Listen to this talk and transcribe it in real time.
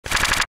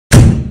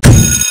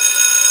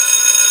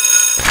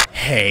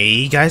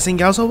Hey guys and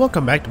gals, so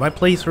welcome back to my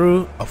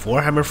playthrough of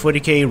Warhammer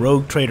 40k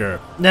Rogue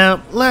Trader.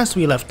 Now, last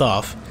we left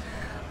off,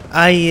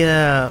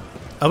 I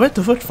went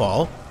to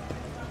Footfall,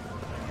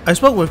 I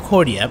spoke with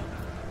Cordia,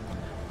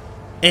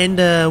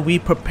 and we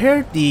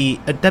prepared the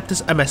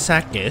Adeptus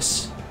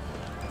Amasakis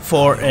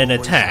for an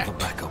attack.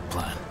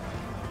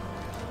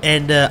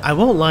 And I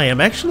won't lie, I'm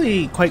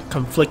actually quite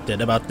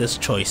conflicted about this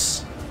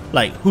choice,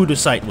 like who to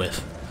side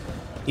with,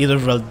 either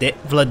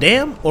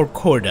Vladam or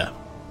Corda.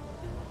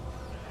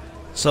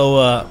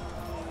 So,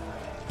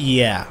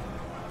 yeah.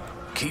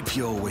 Keep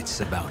your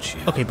wits about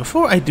you. Okay,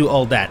 before I do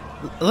all that,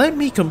 let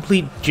me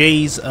complete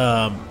Jay's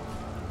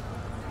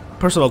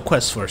personal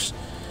quest first,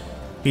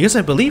 because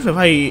I believe if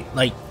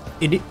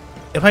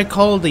I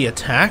call the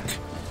attack,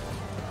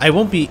 I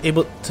won't be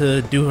able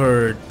to do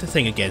her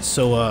thing again.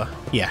 So,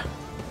 yeah.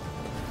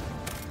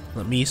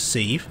 Let me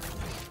save.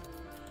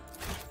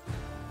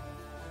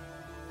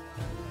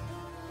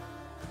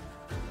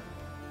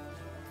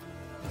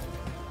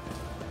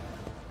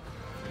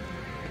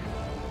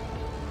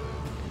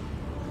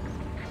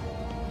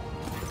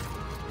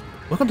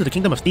 Welcome to the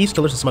Kingdom of Thieves,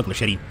 Killers, and Smugglers,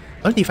 Shadeen.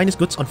 All the finest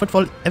goods on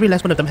Footfall, every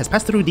last one of them has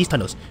passed through these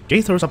tunnels.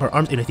 Jay throws up her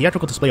arms in a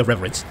theatrical display of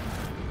reverence.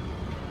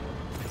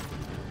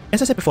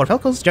 As I said before,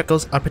 Falcons,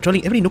 Jackals are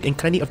patrolling every nook and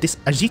cranny of this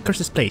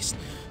Ajit-cursed place.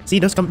 See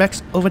those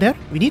scumbags over there?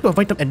 We need to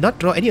avoid them and not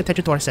draw any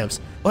attention to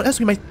ourselves, or else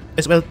we might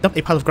as well dump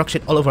a pile of grog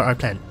shit all over our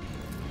plan.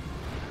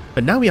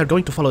 But now we are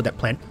going to follow that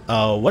plan.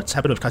 What's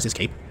happened with Cassie's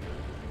cape?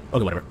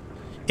 Okay, whatever.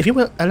 If you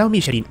will allow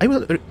me, Shadeen, I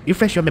will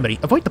refresh your memory.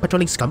 Avoid the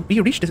patrolling scum. We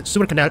reach the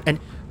sewer canal and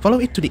follow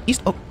it to the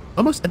east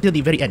almost until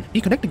the very end.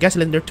 We connect the gas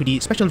cylinder to the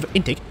special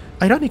intake.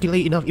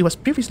 Ironically enough, it was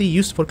previously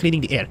used for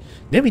cleaning the air.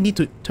 Then we need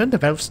to turn the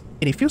valves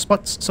in a few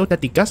spots so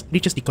that the gas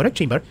reaches the correct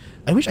chamber.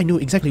 I wish I knew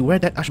exactly where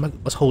that Ashmag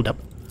was holed up.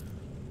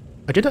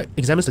 Agenda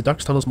examines the dark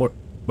tunnels more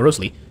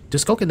morosely. To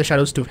skulk in the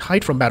shadows to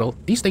hide from battle,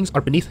 these things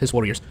are beneath his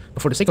warriors.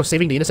 But for the sake of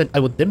saving the innocent, I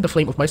will dim the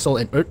flame of my soul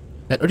and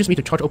that urges me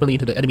to charge openly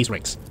into the enemy's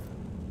ranks.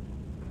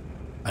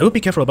 I will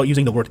be careful about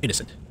using the word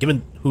innocent,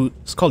 given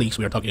whose colleagues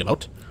we are talking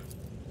about.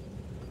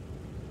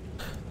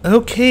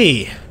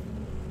 Okay.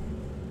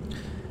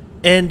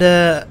 And,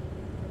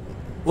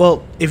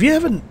 well, if you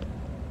haven't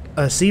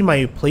seen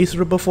my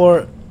playthrough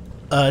before,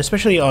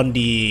 especially on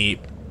the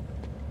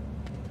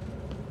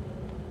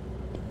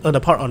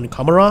part on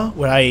Kamara,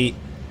 where I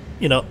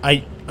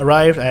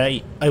arrived,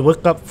 I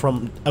woke up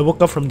from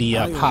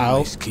the pile.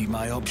 Always keep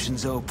my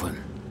options open.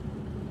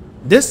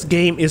 This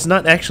game is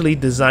not actually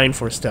designed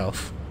for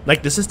stealth.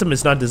 Like, the system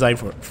is not designed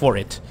for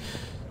it.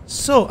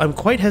 So, I'm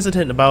quite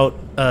hesitant about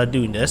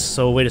doing this,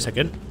 so wait a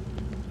second.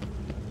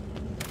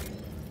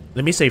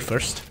 Let me save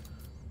first.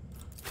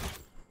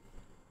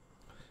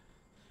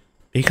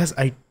 Because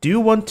I do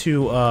want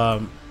to,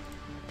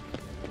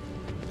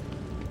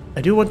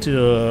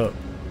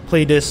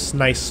 play this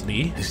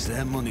nicely. Is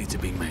there money to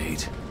be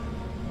made?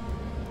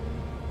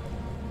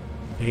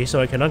 Okay, so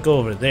I cannot go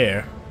over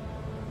there.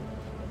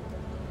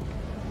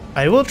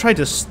 I will try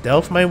to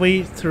stealth my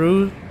way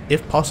through,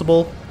 if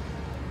possible.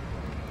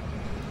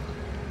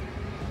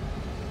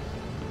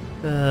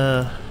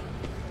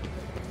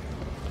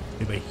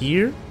 Maybe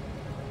here?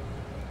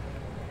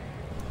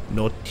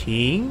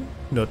 Nothing.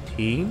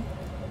 Nothing.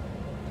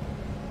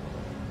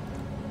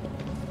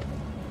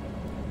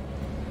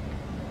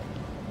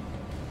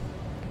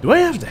 Do I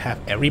have to have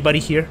everybody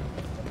here?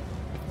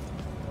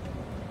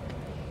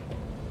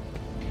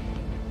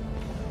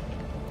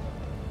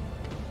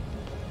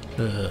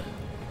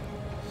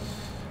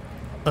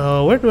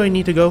 Where do I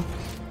need to go?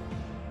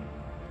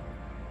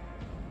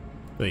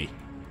 Wait.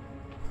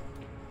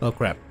 Oh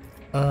crap.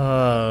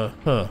 Huh.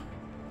 Ah,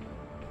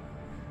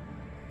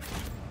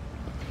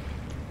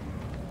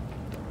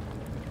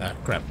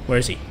 crap. Where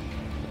is he?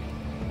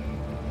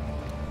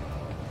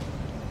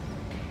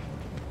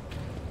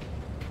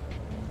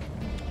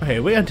 Okay,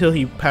 wait until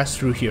he passed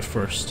through here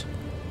first.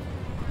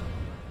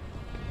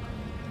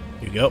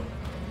 Here you go.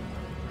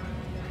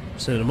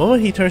 So the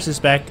moment he turns his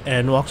back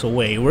and walks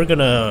away, we're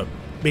gonna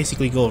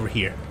basically go over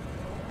here.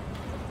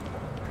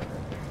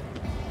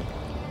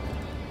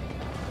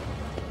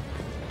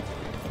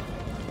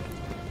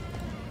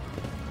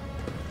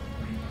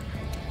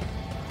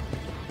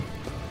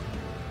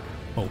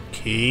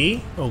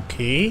 Okay,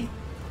 okay.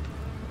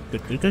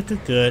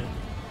 Good.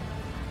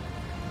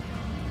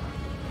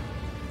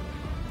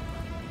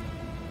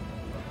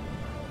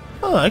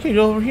 Oh, I can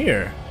go over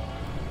here.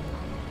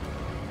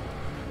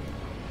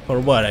 For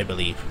what, I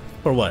believe.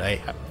 For what,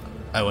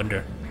 I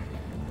wonder.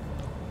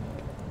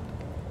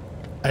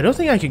 I don't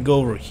think I can go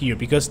over here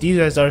because these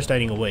guys are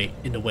standing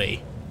in the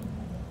way.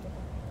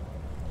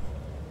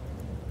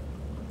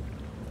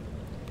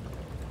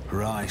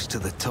 Rise to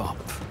the top,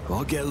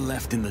 or get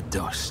left in the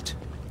dust.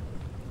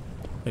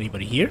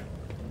 Anybody here?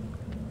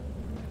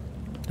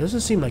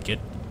 Doesn't seem like it.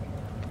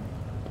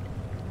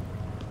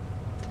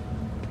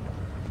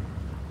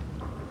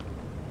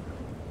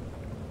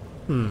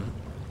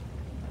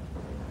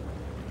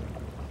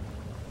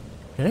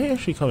 Can I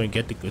actually come and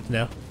get the goods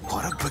now?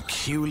 What a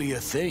peculiar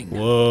thing.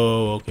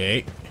 Whoa,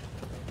 okay.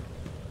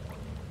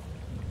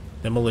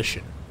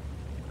 Demolition.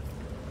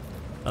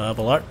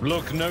 Ballard.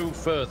 Look no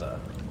further.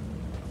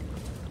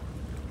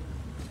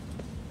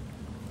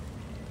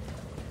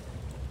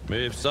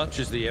 If such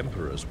is the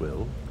Emperor's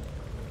will.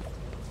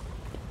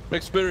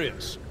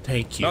 Experience.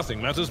 Thank you.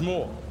 Nothing matters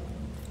more.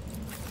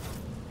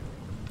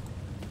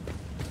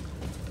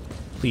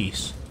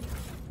 Please.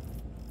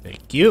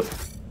 Thank you.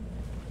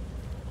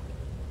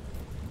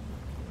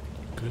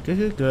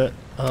 Good.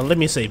 Let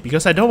me say,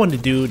 because I don't want to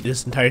do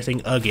this entire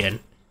thing again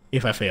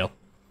if I fail.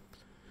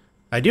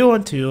 I do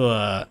want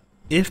to,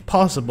 if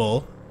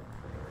possible,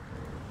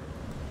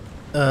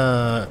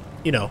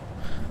 you know.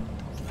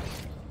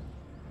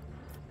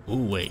 Ooh,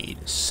 wait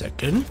a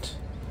second.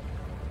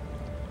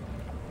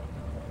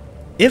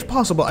 If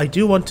possible, I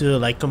do want to,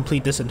 like,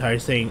 complete this entire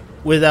thing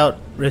without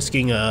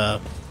risking,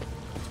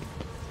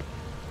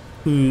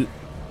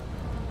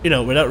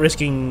 without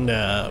risking,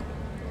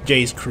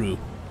 Jay's crew.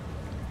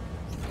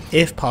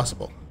 If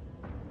possible.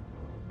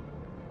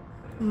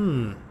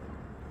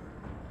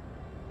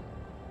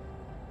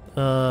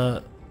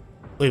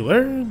 Wait,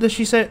 where does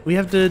she say we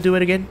have to do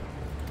it again?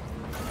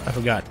 I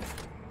forgot.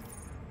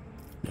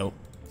 Nope.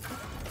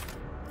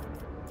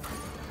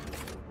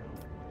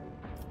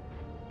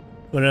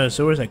 Well, no,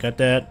 so where's I got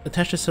that?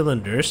 Attach the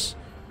cylinders.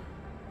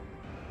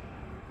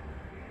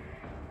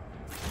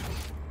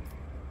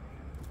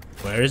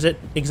 Where is it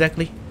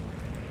exactly?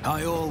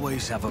 I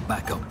always have a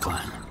backup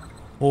plan.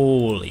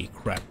 Holy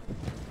crap.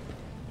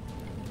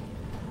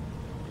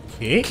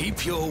 Okay.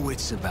 Keep your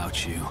wits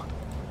about you.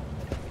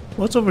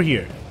 What's over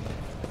here?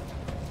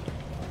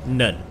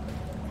 None.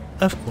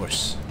 Of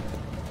course.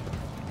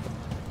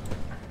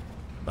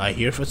 I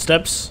hear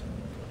footsteps.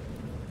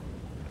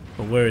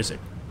 But where is it?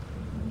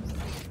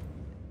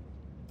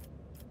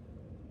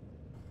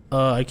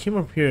 I came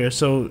up here,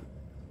 so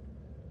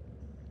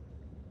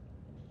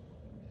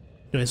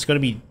it's gonna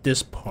be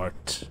this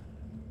part.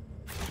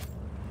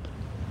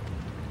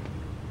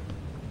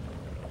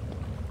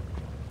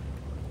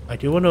 I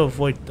do want to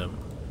avoid them.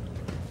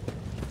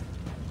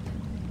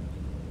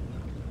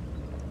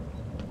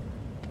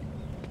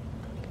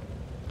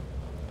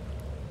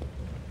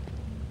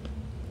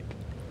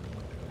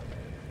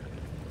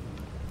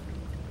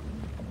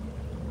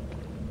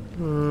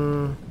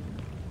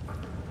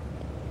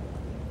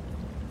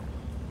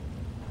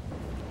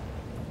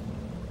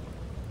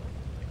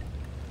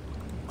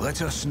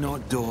 Let us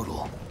not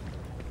dawdle.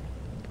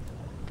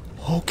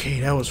 Okay,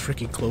 that was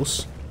freaking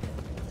close.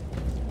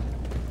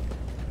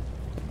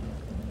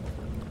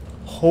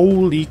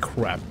 Holy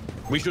crap.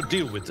 We should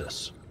deal with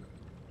this.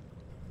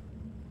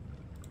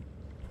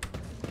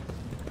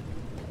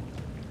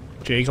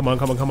 Jay, come on,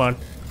 come on, come on.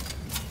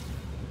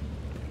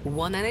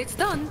 One and it's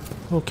done.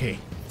 Okay.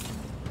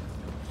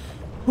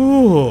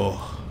 Ooh.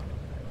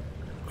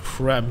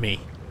 Crap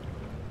me.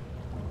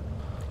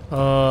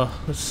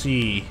 Let's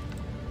see.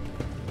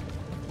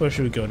 Where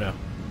should we go now?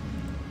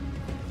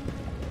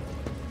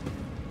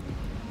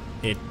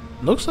 It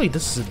looks like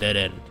this is a dead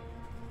end.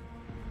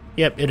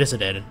 Yep, it is a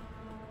dead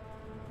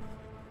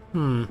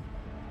end.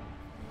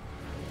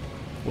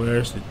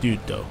 Where's the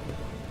dude though?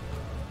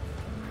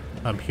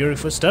 I'm hearing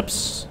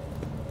footsteps.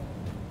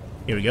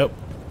 Here we go.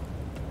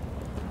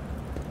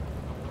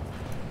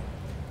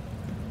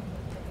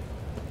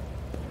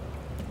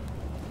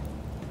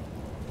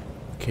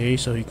 Okay,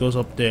 so he goes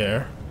up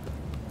there.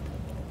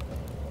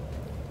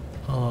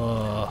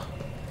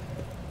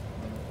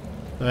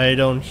 I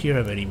don't hear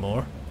him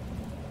anymore.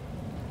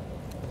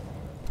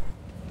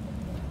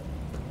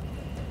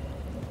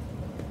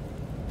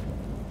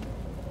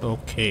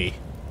 Okay.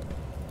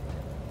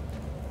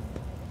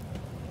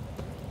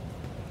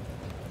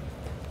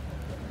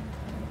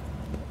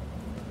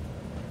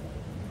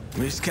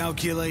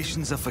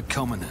 Miscalculations are for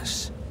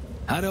commoners.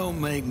 I don't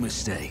make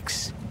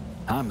mistakes.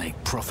 I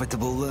make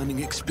profitable learning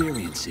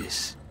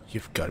experiences.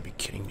 You've got to be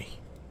kidding me.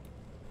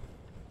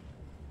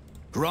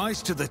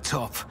 Rise to the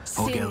top,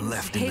 or get Sins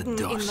left in the hidden in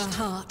the dust.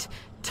 heart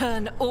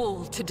turn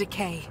all to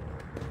decay.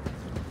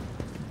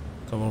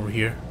 Come over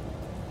here.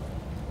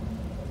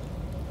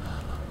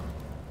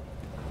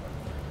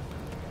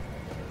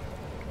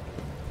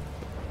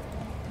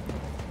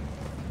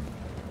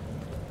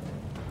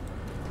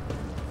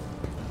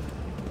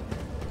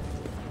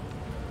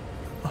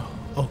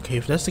 Okay,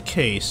 if that's the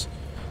case,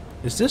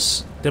 is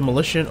this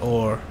demolition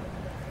or...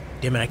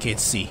 Damn it, I can't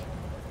see.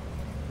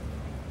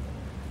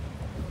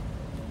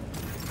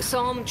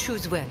 Some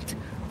choose wealth,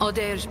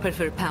 others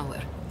prefer power.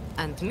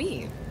 And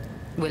me?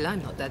 Well,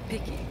 I'm not that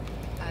picky.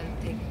 I'll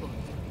take both.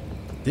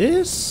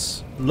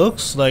 This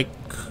looks like...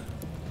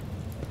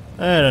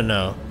 I don't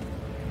know.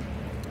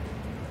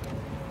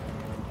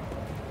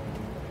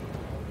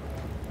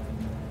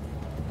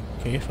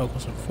 Okay,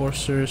 focus on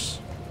forcers.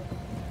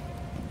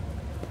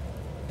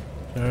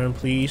 Turn,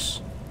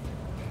 please.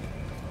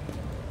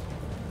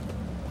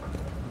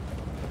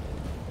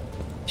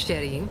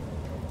 Sherry,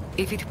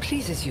 if it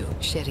pleases you,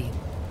 Sherry.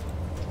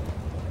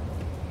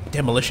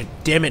 Demolition,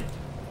 damn it.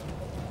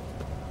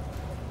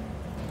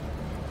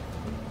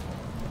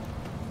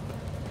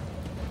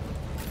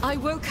 I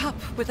woke up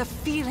with a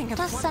feeling of...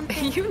 Does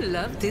something... You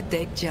love to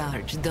take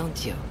charge,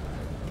 don't you?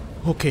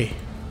 Okay.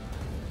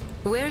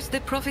 Where's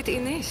the prophet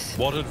in this?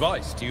 What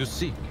advice do you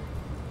seek?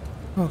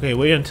 Okay,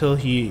 wait until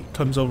he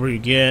comes over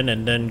again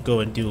and then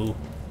go and do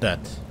that.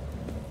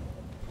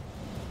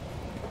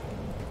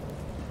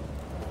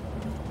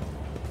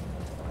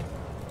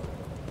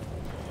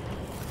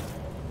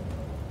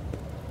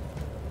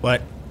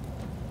 What?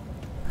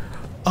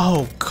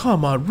 Oh,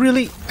 come on,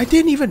 really? I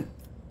didn't even...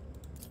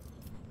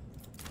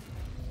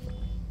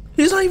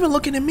 He's not even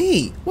looking at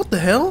me! What the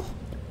hell?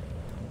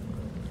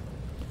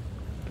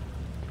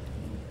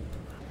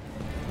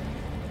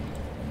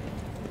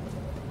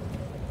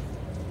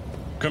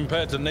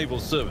 Compared to naval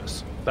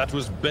service, that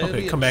was barely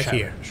Okay, come a back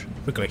challenge. here.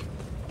 Quickly.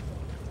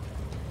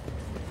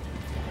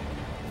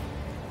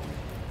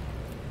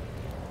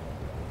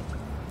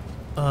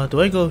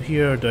 Do I go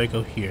here or do I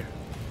go here?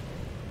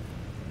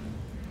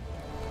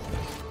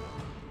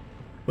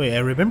 Wait, I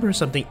remember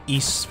something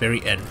east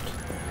very end.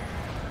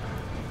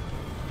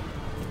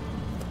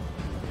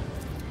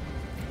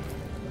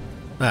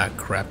 Ah,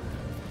 crap.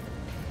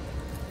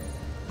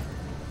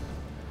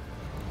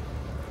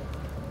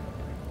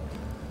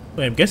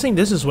 Wait, I'm guessing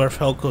this is where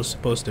Falco's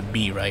supposed to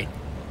be, right?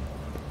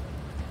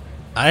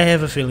 I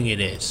have a feeling it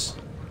is.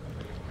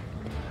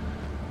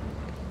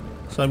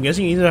 So I'm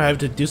guessing either I have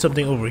to do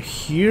something over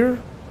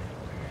here.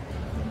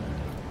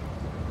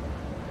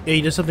 Yeah,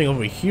 he does something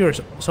over here or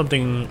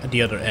something at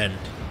the other end.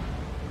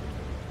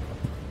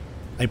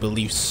 I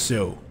believe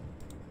so.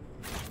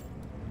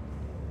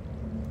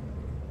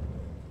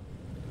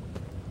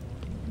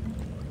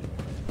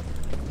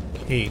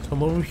 Okay,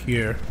 come over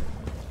here.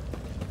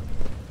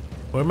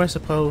 Where am I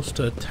supposed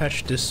to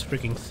attach this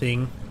freaking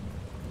thing?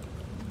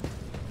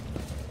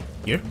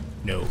 Here?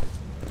 No.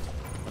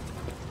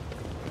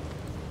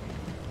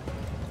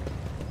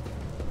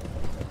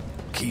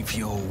 Keep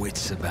your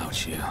wits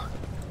about you.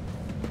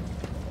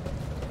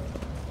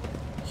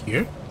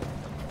 Here?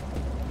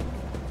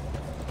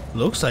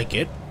 Looks like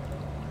it.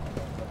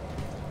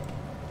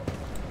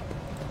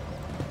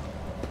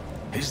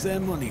 Is there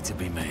money to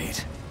be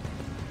made?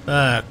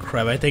 Ah,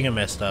 crap, I think I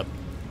messed up.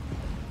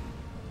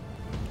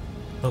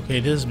 Okay,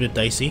 this is a bit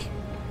dicey.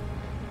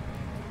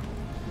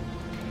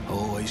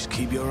 Always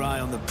keep your eye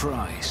on the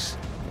price.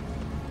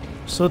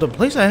 So the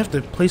place I have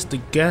to place the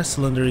gas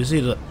cylinder is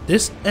either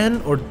this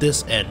end or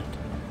this end.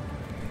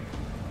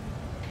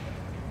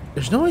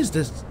 There's no way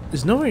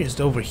it's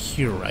over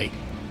here, right?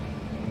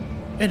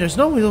 And there's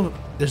no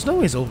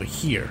way it's over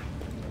here.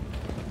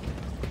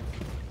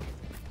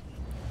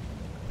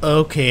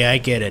 Okay, I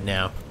get it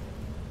now.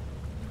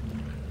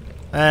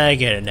 I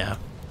get it now.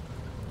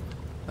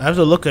 I have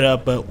to look it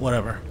up, but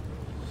whatever.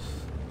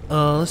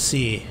 Let's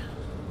see.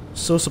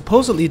 So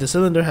supposedly the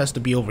cylinder has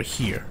to be over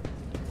here.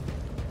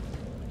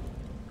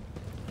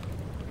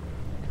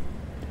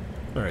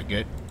 Alright,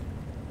 good.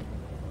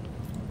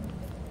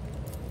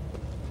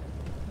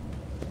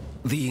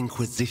 The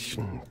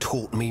Inquisition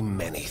taught me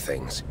many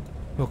things.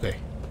 Okay.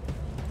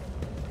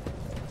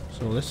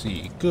 So let's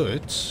see.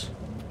 Goods.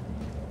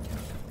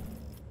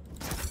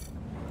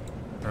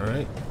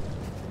 Alright.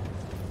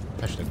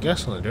 Catch the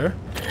gas cylinder.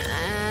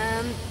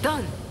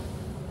 Done.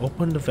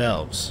 Open the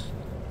valves.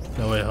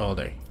 No, wait, hold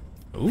on.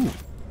 Ooh.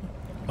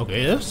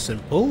 Okay, that's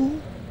simple.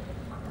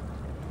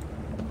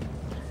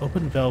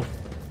 Open valve.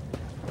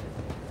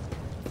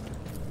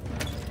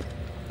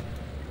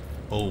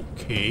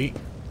 Okay.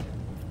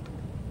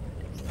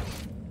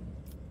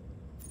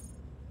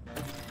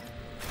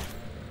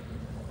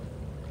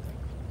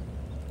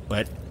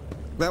 What?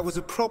 That was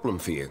a problem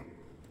for you.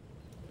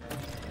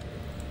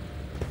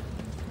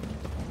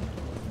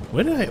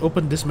 Where did I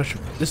open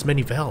this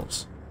many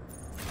valves?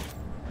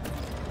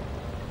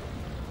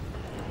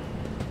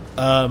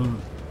 The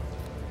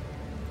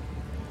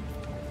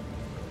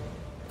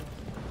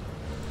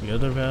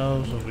other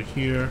valves over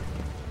here.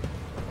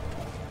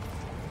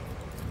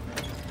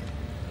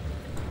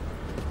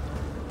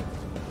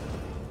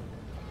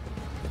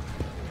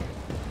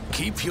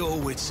 Keep your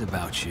wits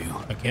about you.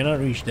 I cannot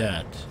reach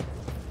that.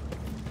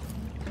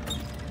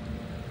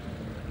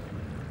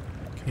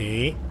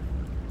 Okay.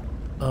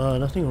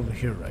 Nothing over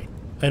here, right?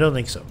 I don't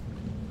think so.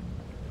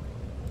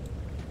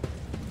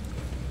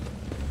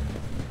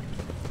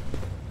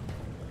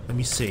 Let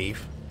me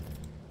save.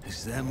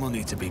 Is there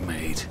money to be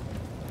made?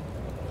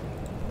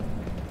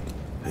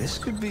 This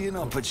could be an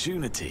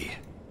opportunity.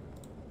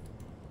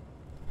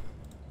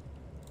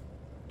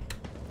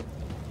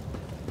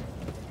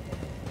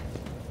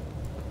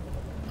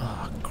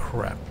 Ah,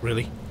 crap,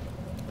 really?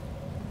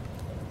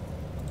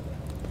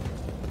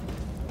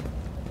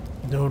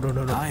 No, no,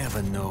 no, no. I have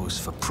a nose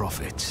for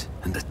profit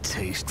and a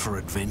taste for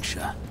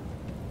adventure.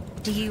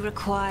 Do you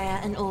require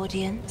an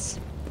audience?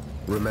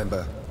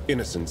 Remember,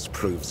 innocence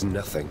proves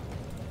nothing.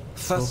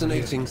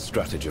 Fascinating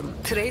stratagem.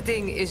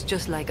 Trading is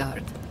just like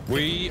art.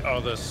 We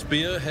are the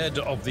spearhead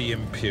of the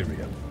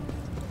Imperium.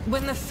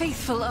 When the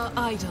faithful are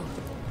idle,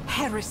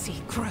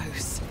 heresy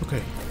grows.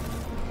 Okay.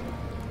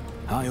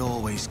 I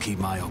always keep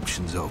my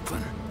options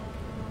open.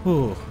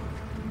 Ooh.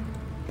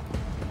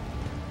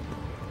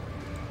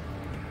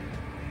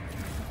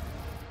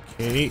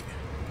 Okay.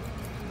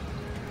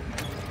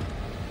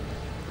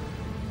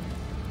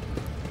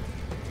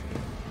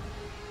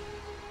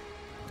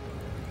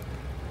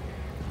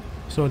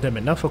 So damn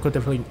it, now focus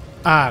definitely.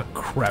 Ah,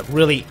 crap,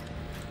 really?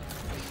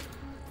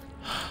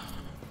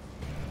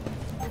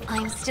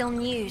 I'm still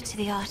new to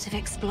the art of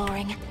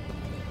exploring.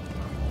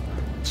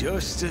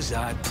 Just as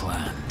I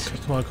planned. Okay,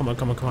 come on, come on,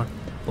 come on, come on.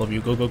 All of you,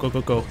 go, go, go,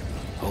 go, go.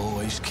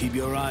 Always keep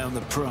your eye on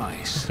the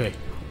prize. Okay.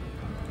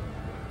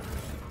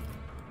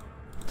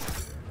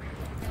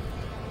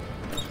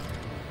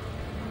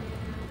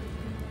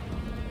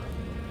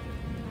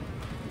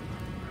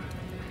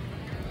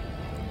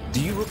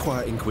 Do you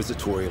require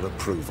inquisitorial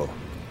approval?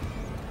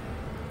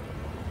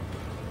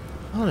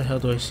 How the hell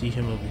do I see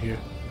him over here?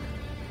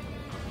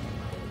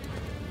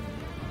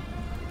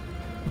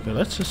 Okay,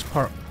 let's just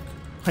park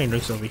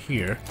Heinrich's over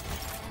here.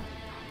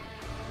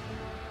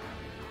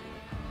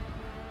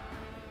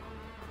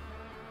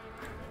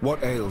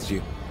 What ails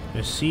you?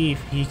 Let's see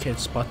if he can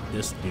spot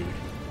this dude.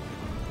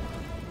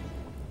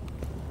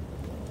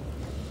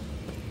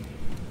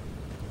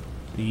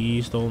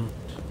 Please don't.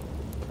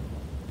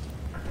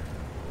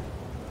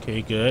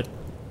 Okay, good.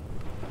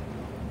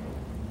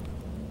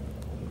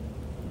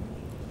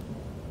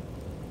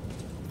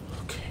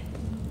 Okay.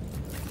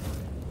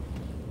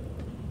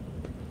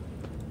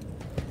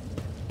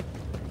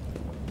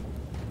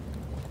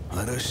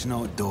 Let us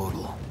not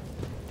dawdle.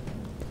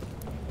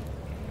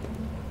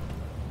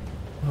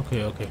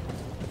 Okay, okay.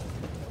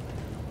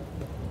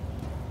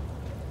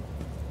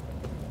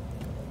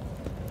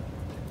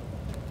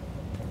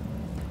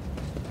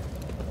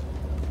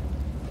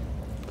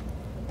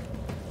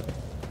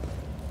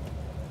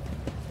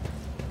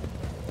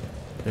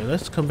 Okay,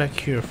 let's come back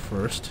here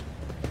first.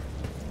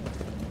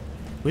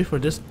 Wait for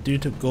this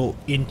dude to go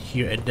in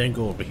here and then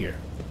go over here.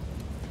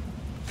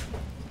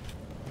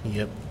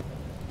 Yep.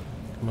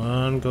 Come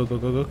on, go, go,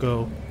 go, go,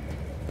 go.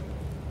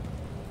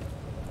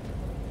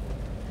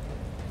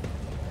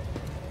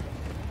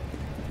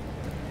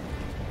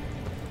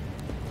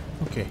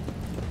 Okay.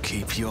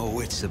 Keep your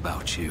wits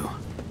about you.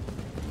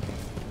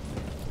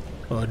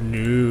 Oh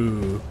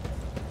no.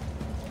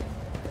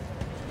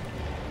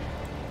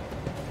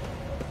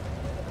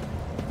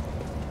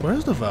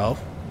 Where's the valve?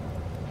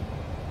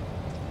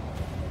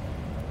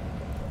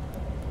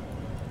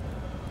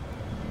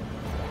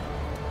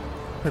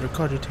 Wait, the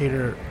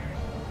cogitator.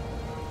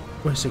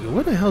 Wait a second,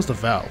 where the hell's the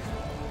valve?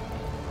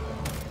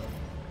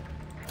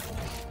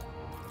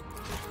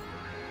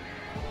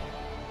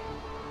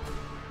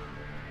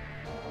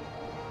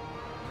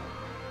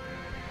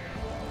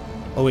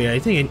 Oh wait, I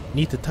think I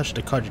need to touch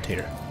the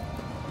cogitator.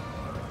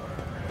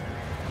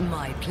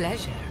 My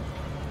pleasure.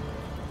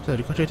 So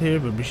the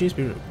cogitator, but machines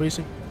be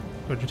replacing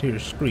cogitator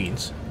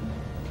screens.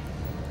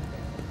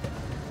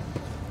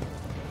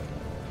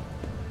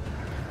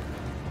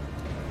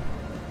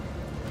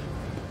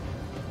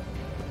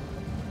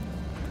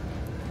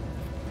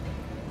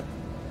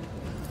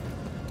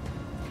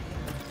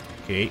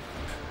 Okay.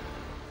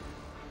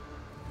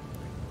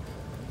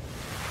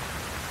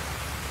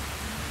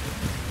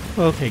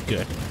 Okay,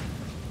 good.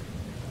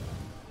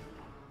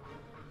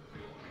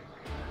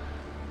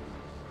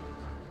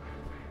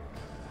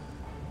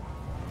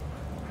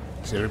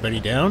 Is everybody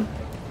down?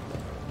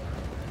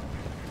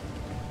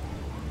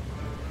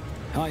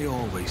 I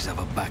always have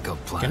a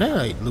backup plan. Can I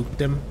like loot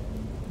them?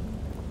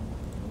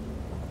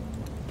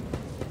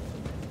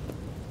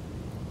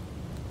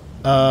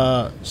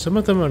 Some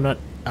of them are not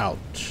out.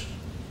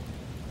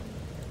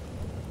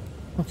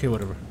 Okay,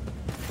 whatever.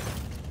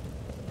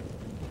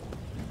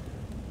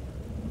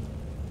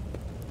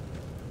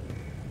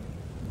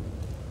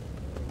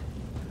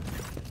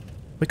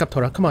 Wake up,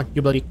 Tora. Come on,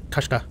 you bloody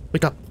Kashka.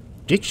 Wake up.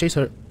 Jake shakes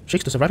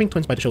the surviving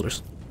twins by the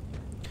shoulders.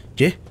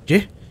 Jay,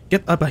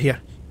 get up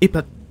here. It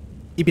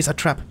is a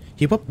trap.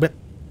 He won't let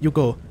you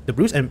go. The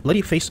bruised and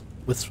bloody face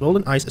with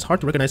swollen eyes is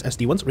hard to recognize as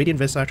the once radiant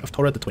visage of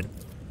Tora the twin.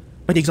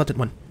 By the exalted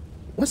one.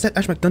 What's that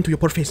ashmark done to your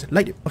poor face?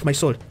 Light of my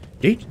soul.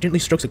 Jay gently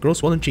strokes the girl's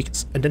swollen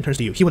cheeks and then turns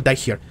to you. He will die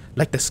here,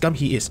 like the scum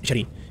he is,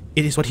 Shireen.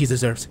 It is what he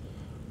deserves.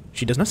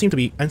 She does not seem to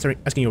be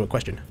asking you a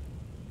question.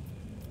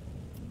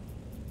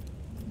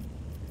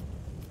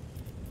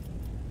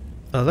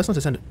 Let's not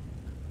descend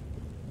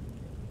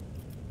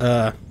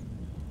it.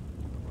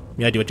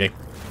 Yeah, do it, Jay.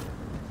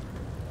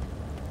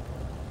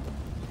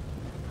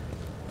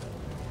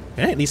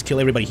 Can I at least kill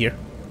everybody here?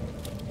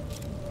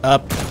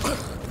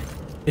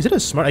 Is it a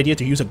smart idea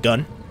to use a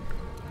gun?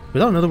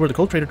 Without another word, the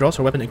cold trader draws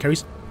her weapon and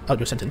carries out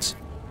your sentence.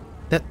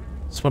 That's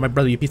for my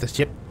brother, you piece of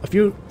shit. A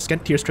few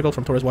scant tears trickle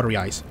from Tora's watery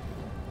eyes.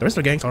 The rest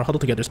of the gangs are huddled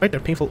together. Despite their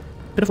pitiful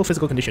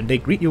physical condition, they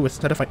greet you with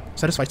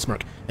satisfied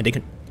smirk, and they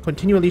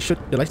continually shoot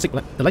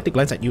delighted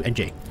glance at you and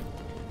Jay.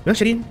 Well,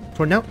 Shireen,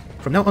 from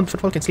now on,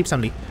 footfall can sleep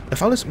soundly. The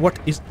foulest wart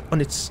is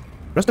on its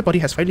rusted body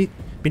has finally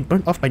been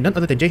burnt off by none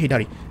other than Jay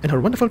Hidari, and her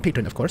wonderful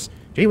patron, of course.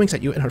 Jay winks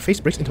at you, and her face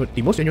breaks into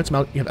the most genuine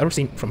smile you have ever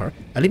seen from her.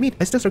 I'll admit,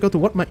 I still struggle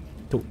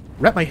to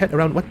wrap my head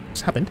around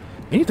what's happened.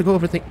 I need to go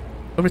over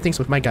things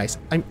with my guys.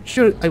 I'm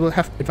sure I will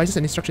have advices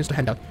and instructions to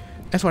hand out.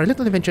 As for our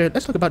little adventure,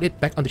 let's talk about it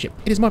back on the ship.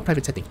 It is more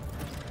private setting.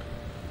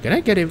 Can I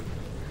get him?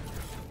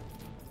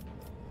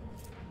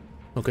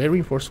 Okay,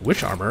 reinforced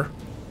witch armor.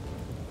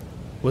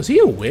 Was he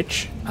a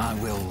witch? I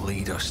will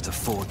lead us to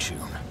fortune.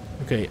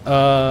 Okay,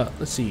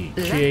 let's see.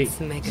 J. Let's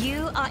make it.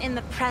 You are in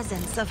the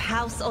presence of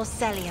House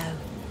Orselio.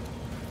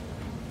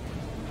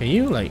 Can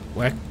you, like,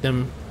 whack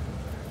them?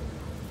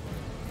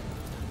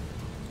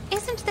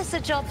 Isn't this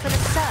a job for the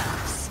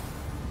serfs?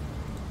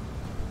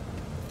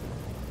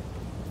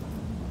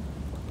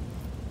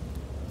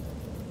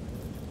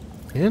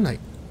 Can you, like...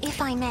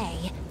 If I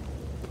may.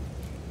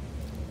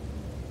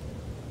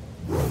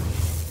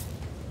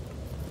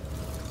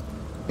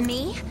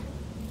 Me?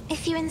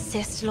 If you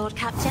insist, Lord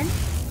Captain.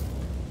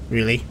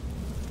 Really?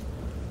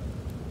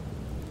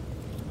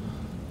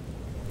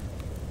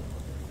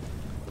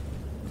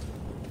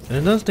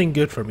 There's nothing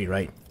good for me,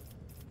 right?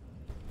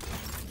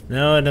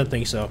 No, I don't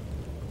think so.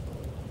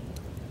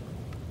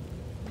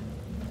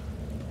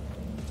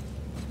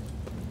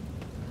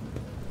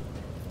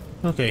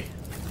 Okay,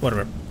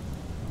 whatever.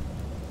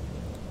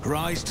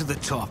 Rise to the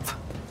top,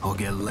 or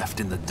get left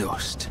in the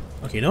dust.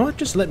 Okay, you know what?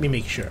 Just let me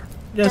make sure.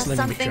 Just Does let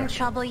me make something sure.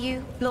 trouble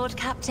you, Lord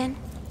Captain?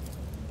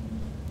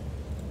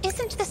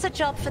 Isn't this a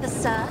job for the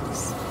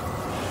serfs?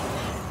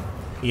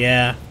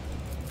 Yeah.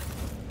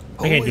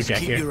 I can't do Always jack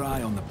keep here. your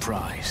eye on the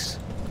prize.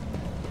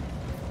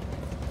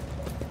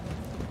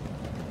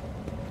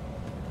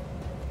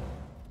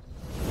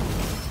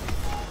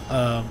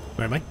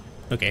 Where am I?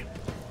 Okay.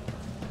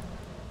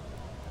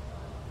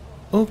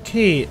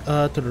 Okay,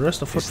 to the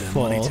rest of Is there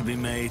money footfall. to be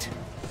made?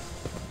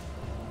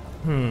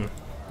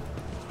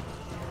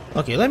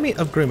 Okay, let me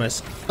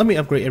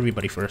upgrade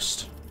everybody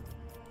first.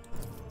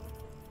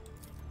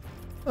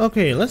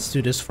 Okay, let's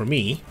do this for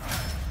me.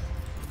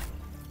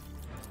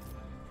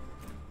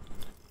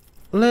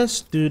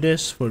 Let's do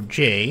this for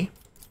Jay.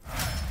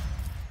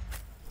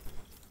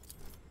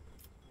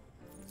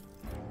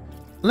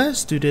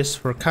 Let's do this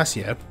for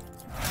Cassia.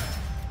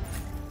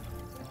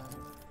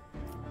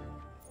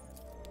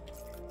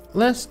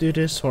 Let's do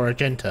this for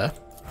Argenta.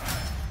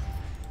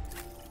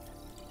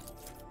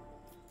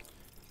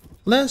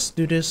 Let's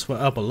do this for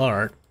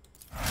Abelard.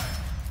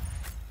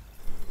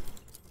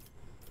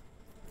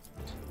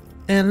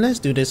 And let's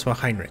do this for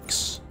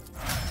Heinrichs.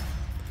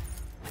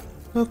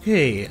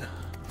 Okay.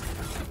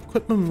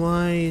 Equipment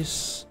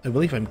wise, I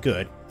believe I'm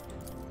good.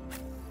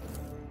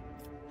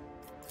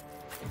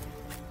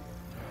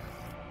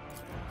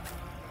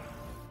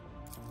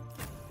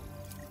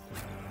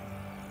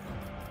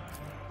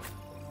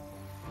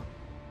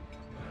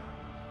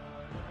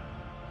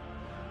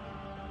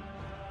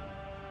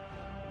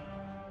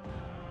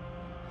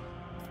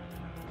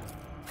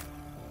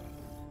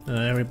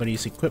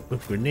 Everybody's equipped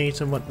with grenades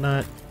and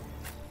whatnot.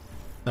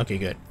 Okay,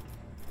 good.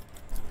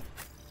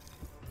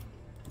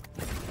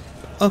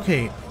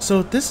 Okay,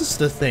 so this is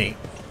the thing.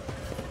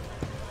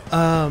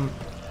 While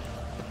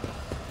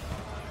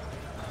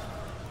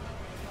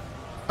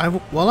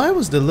I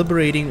was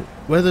deliberating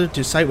whether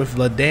to side with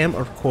Ladam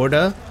or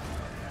Corda,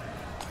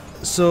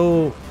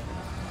 so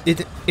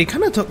it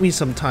kind of took me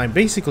some time.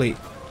 Basically,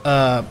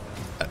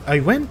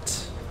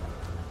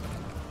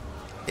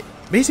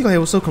 Basically, I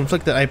was so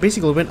conflicted. I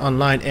basically went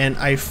online and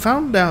I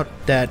found out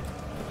that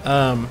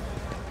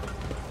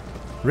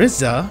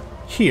Rizza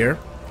here,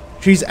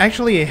 she's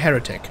actually a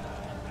heretic.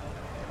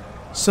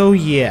 So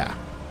yeah.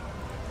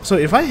 So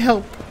if I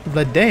help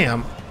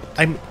Vladam,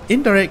 I'm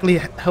indirectly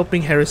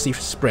helping heresy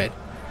spread.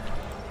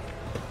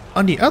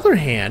 On the other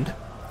hand,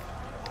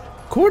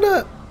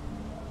 Corda...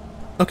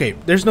 Okay,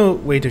 there's no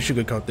way to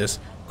sugarcoat this.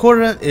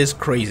 Corda is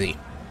crazy.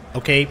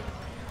 Okay?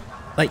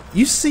 Like,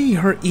 you see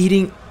her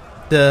eating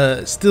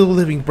the still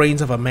living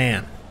brains of a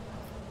man.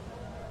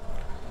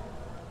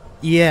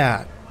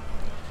 Yeah.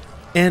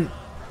 And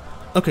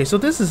okay, so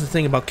this is the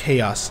thing about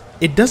chaos.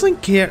 It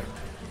doesn't care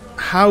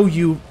how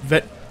you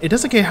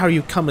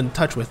come in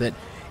touch with it.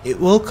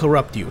 It will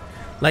corrupt you.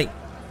 Like,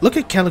 look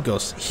at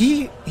Caligos.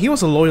 He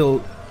was a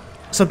loyal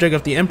subject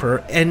of the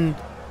Emperor, and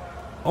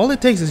all it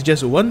takes is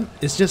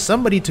just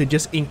somebody to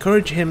just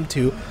encourage him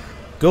to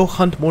go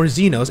hunt more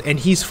Xenos,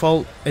 and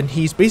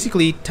he's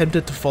basically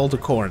tempted to fall to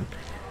Khorne.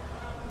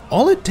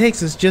 All it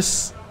takes is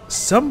just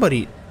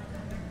somebody,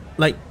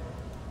 like,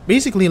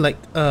 basically like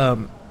a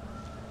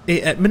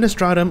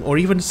administratum or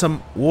even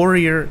some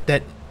warrior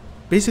that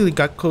basically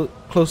got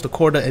close to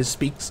Corda and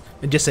speaks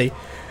and just say,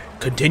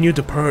 continue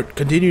to purge,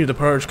 continue to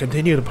purge,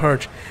 continue to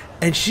purge,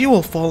 and she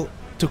will fall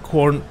to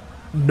Khorne,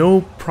 no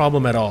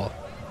problem at all.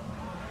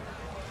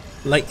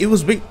 Like, it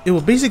was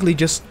basically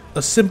just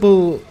a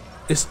simple.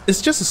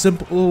 It's just a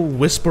simple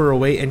whisper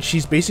away, and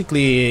she's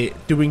basically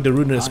doing the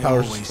ruinous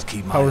powers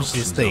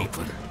thing.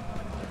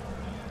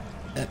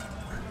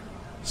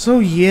 So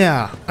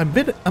yeah, I'm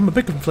a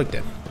bit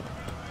conflicted.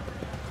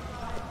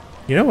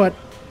 You know what?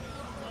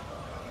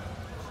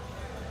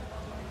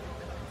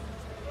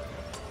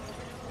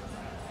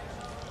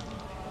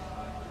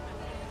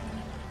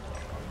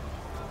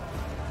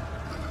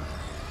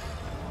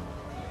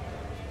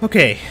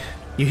 Okay,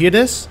 you hear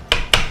this?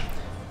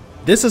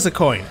 This is a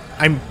coin.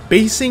 I'm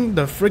basing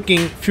the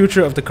freaking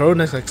future of the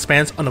Corona's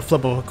Expanse on a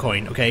flip of a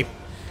coin, okay?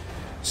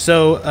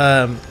 So,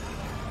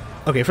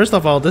 okay, first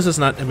of all, this is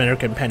not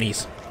American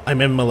pennies. I'm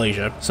in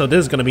Malaysia, so this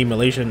is gonna be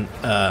Malaysian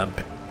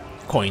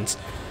coins.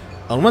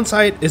 On one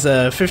side is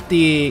a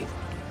 50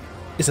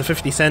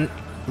 cent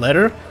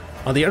letter.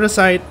 On the other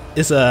side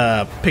is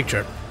a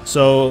picture.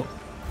 So,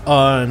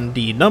 on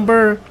the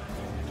number,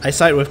 I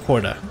side with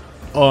quarter.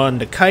 On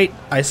the kite,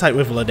 I side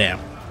with Ladam.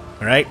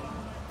 All right.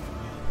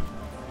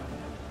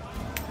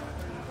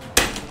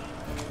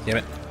 Damn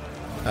it.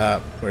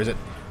 Where is it?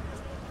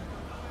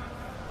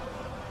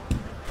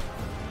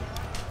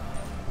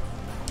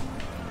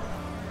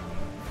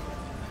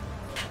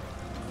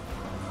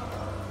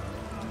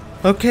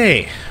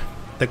 Okay,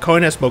 the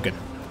coin has spoken.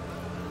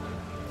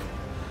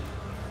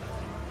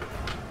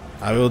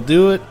 I will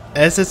do it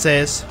as it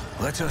says.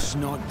 Let us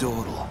not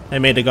dawdle.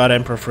 And may the God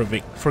Emperor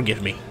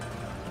forgive me.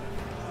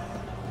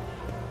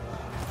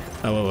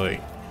 Oh, wait.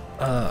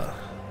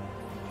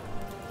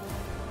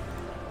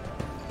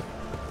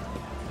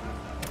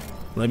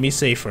 Let me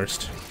say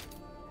first.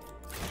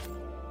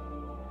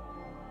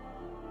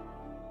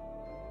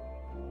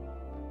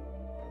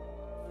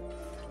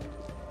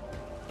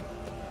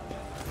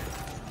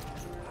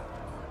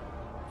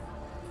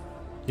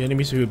 The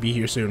enemies will be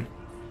here soon.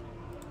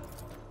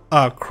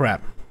 Oh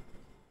crap.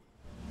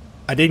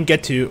 I didn't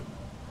get to...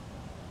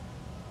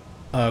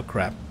 Oh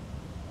crap.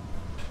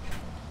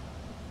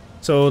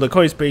 So the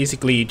coin is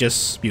basically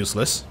just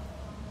useless.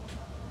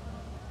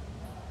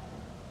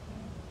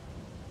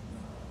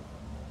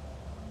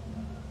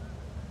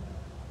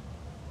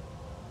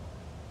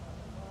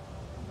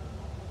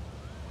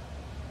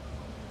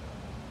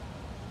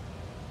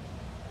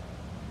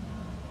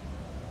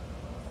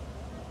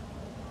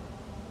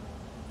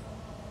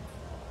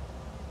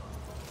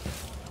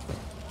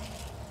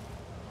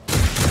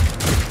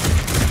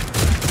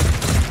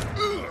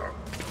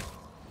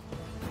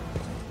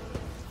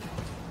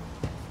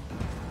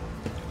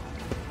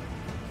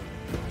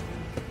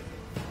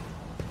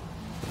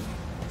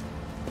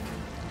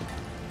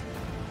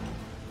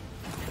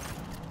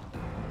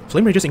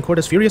 Flame rages in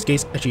Corda's furious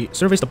gaze as she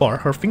surveys the bar.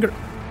 Her finger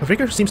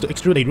seems to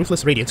extrude a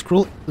ruthless radiance,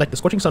 cruel like the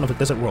scorching sun of a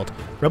desert world.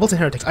 Rebels and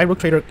heretics, I, rogue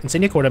trader,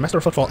 Insignia Corda, master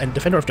of footfall, and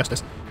defender of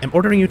justice, am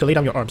ordering you to lay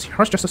down your arms.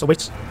 Harsh justice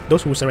awaits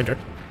those who surrender,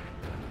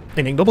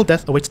 and ignoble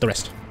death awaits the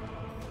rest.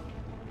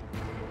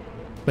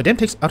 Vladam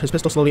takes out his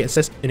pistol slowly and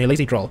says in a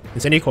lazy drawl,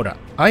 Insignia Corda,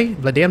 I,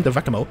 Vladam the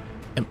Vacamo,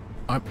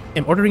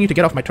 am ordering you to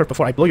get off my turf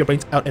before I blow your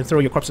brains out and throw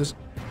your corpses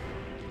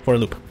for a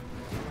loop.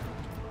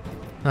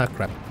 Ah,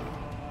 crap.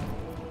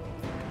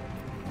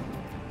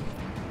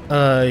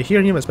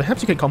 Here humans,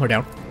 perhaps you can calm her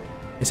down.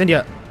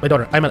 Incendia, my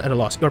daughter, I'm at a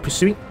loss. You are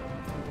pursuing...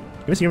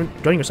 You're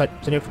joining your side.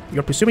 Incendia,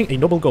 you're pursuing a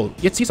noble goal,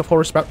 yet seas of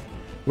horror sprout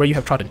where you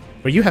have trodden.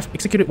 Where you have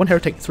executed one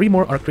heretic, 3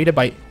 more are created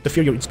by the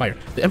fear you inspire.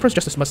 The Emperor's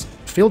justice must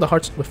fill the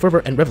hearts with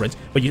fervor and reverence,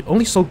 but you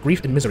only sow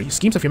grief and misery.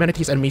 Schemes of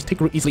humanity's enemies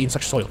take root easily in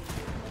such soil.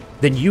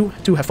 Then you,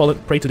 too, have fallen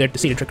prey to their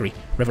deceit and trickery.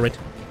 Reverend,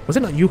 was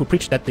it not you who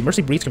preached that the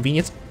mercy breeds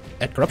convenience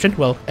at corruption?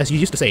 Well, as you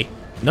used to say,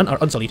 none are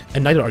unsullied,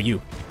 and neither are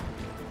you.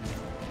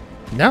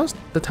 Now's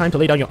the time to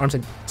lay down your arms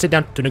and sit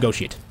down to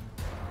negotiate.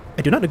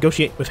 I do not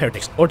negotiate with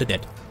heretics or the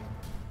dead.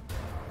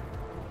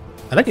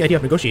 I like the idea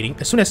of negotiating.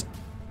 As soon as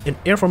an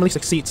heir formally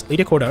succeeds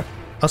Lady Corda,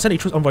 I'll send a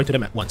truce envoy to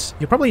them at once.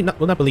 You probably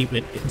will not believe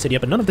it, Insidia,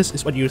 but none of this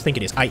is what you think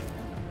it is.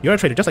 You're a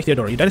traitor, just like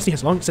Theodora. Your dynasty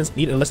has long since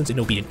needed lessons in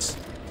obedience.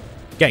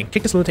 Gang,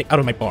 kick this lunatic out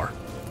of my bar.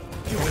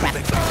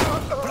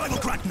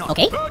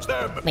 Okay.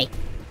 Wait.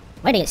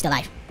 Why are they still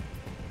alive?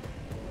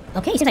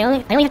 Okay, since I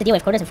only have to deal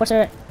with Corda's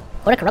enforcer,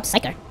 Corda corrupts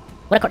Psyker.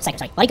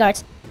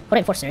 Bodyguards, Corda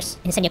enforcers,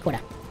 and Insignia Corda.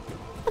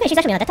 Okay, she's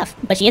actually not that tough,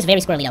 but she is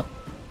very squirrely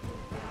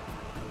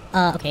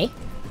though. Okay.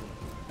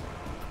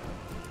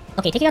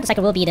 Okay, taking out the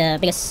Psyker will be the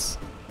biggest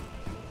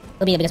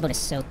bonus.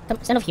 So come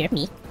stand over here,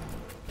 me.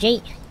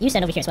 Jay, you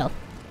stand over here as well.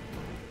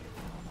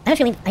 I have a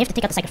feeling I have to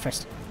take out the Psyker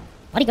first.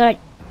 Bodyguard,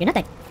 you're not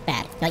that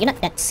bad. No, you're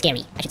not that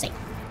scary, I should say.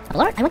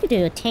 Lord, I want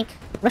you to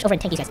rush over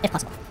and tank these guys if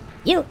possible.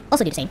 You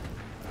also do the same.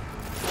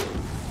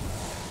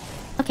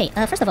 Okay,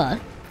 first of all,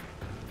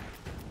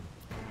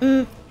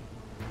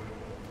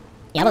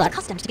 yeah, I'm not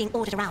accustomed to being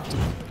ordered around.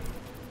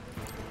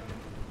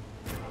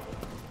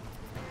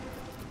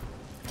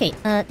 Okay,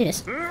 do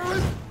this.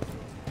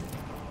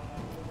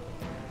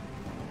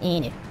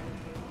 And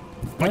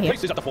My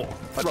place is at the fore.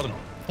 I'd rather not.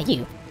 okay,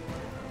 you.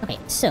 Okay,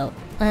 so,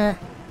 go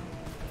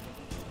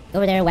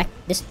over there, whack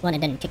this one,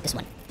 and then kick this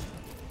one.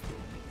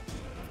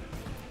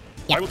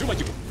 Yeah. I will do my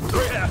duty.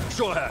 Yeah,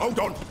 sure have. Hold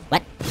on.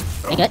 What?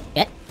 Okay, good,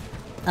 good.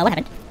 What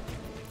happened?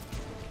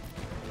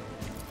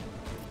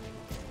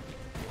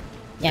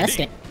 Yeah, that's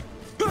good.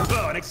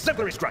 An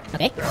exemplary strike.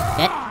 Okay,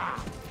 good.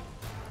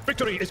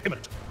 Victory is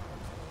imminent.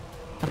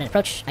 Confident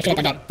approach. I should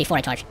have done that before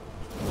I charged.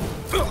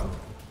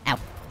 Ow.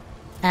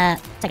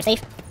 Psyker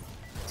safe.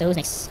 So who's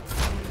next?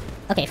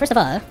 Okay, first of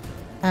all,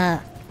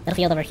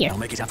 battlefield over here. I'll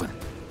make it happen.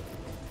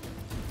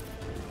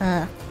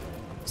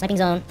 Sniping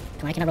zone.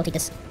 Come on, I cannot rotate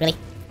this. Really?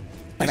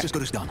 Let's just get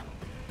this done.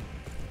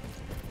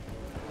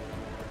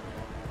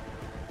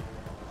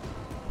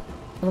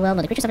 Well,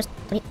 no, the creature suffers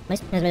 20...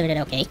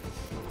 Okay.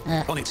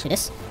 On it. Do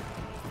this.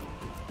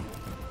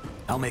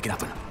 I'll make it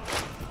happen.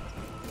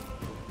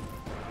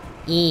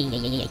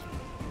 Yay.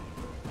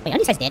 Wait, are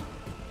these guys dead?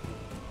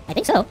 I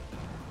think so.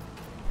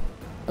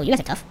 Oh, you guys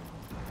are tough.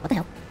 What the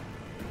hell?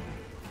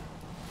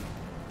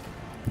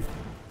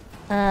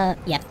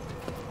 Yeah.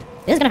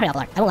 This is gonna hurt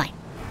Avalar, I won't lie.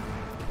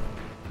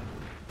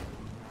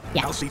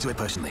 Yeah. I'll see to it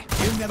personally.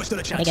 You never stood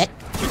a chance. Okay,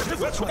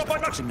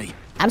 Good. Me.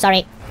 I'm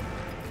sorry.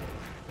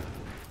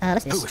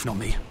 Let's do Who, this. if not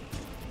me?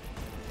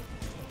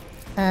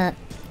 Let's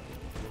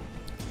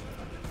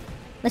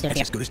do it It's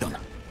here. as good as done.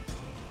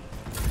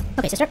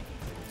 Okay, sister.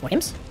 More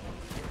hymns.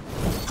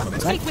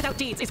 Faith without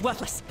deeds is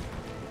worthless.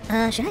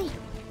 Should I?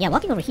 Yeah,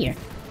 walking over here.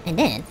 And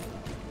then...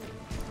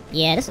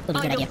 Yeah, this would be a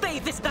I good will idea.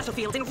 bathe this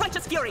battlefield in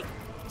righteous fury.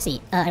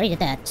 See, I already did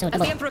that, so As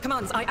double... the Emperor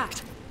commands, I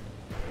act.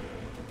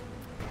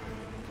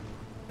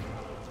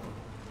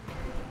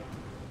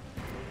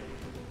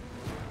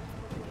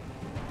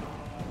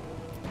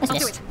 Let's do I'll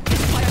do this. it.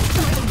 I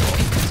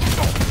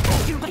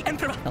am you, my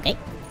Emperor. Okay.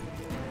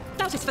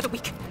 Doubt is for the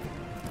weak.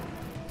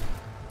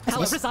 Let's do Power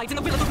this. resides in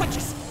the will of the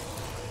righteous.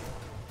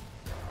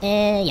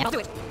 Yeah. I'll do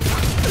it.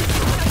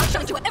 I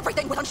shall do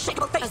everything with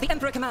unshakable faith. As the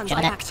Emperor commands,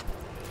 Shut I up. act.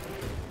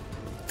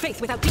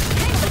 Faith without deeds.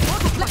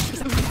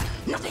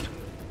 Nothing.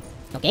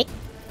 Okay.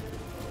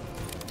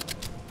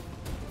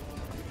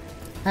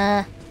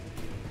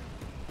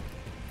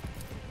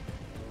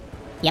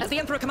 Yep. As the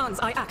Emperor commands,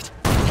 I act.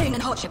 Pain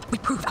and hardship, we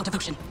prove our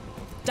devotion.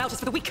 Doubt is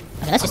for the weak.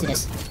 Okay, let's just do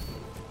this.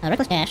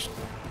 Reckless Dash.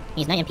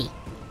 He's 9 MP.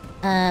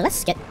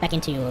 Let's get back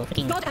into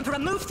freaking... God Emperor,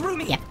 move through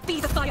me. Yeah.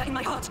 Be the fire in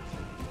my heart.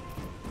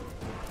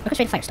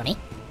 Orchestrated Firestormy.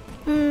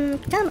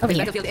 Come over The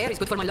here. battlefield air is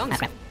good for my lungs. Ah,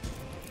 crap.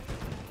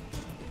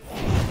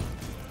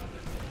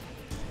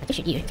 I can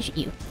shoot you, I can shoot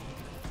you.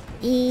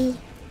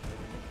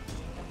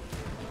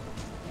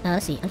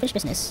 Let's see, unfinished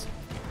business.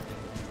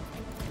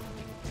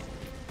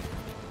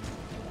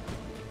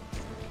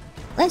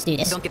 Let's do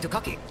this. Don't get too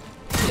cocky.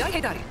 Dai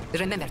Haydari.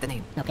 Remember the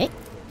name. Okay.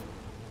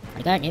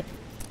 Bodyguard, nope.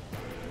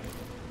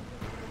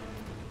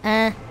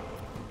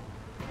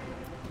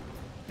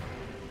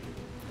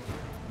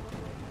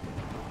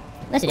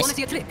 Let's do Wanna this.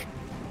 see a trick?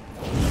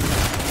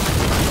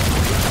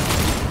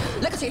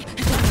 Legacy.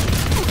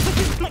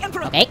 My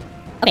Emperor. Okay.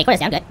 Okay, Corda's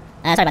down, good.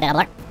 Sorry about that,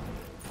 Avalar.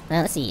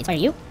 Let's see, inspire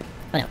you?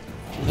 Oh no.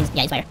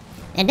 Yeah, inspire.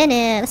 And then,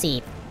 let's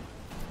see.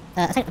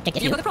 Assign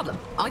objective You you. got a problem.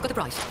 I got a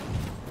prize.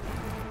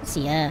 Let's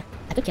see, I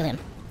could kill him.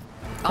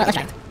 I'll let's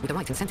try try. with the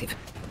right incentive.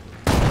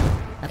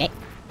 Okay,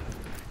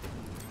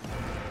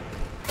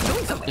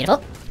 Doing so well.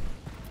 beautiful.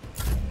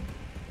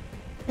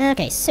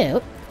 Okay, so,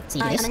 let's see,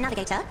 do I this. am a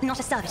navigator, not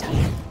a servitor.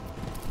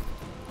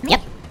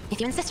 Yep. If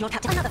you insist, Lord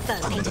Captain, another foe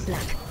painted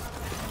black.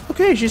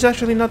 Okay, she's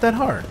actually not that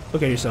hard.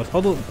 Look at yourself.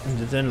 Although,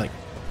 then like...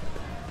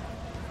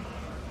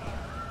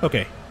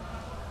 Okay.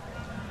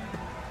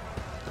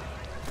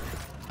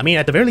 I mean,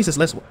 at the very least, it's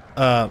less,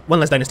 one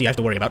less dynasty I have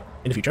to worry about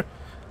in the future.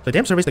 The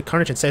dam surveys the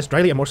carnage and says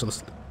dryly and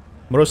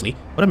morosely,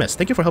 "What a mess.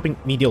 Thank you for helping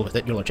me deal with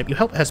it, your lordship. Your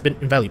help has been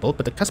invaluable,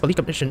 but the Kaspali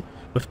commission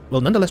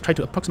will nonetheless try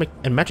to approximate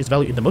and match its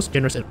value in the most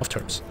generous of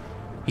terms."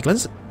 He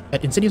glances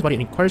at Insidious body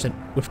and inquires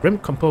with grim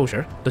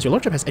composure, "Does your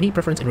lordship has any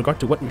preference in regard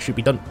to what should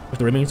be done with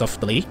the remains of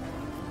the lady?"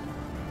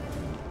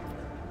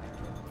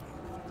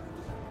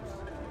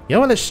 You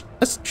know what,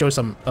 let's show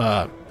some,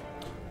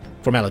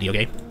 formality,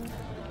 okay?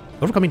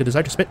 Overcoming the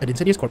desire to spit at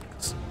Insidious'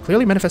 corpse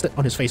clearly manifested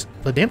on his face,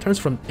 the dam turns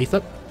from a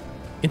thug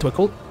into a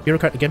cold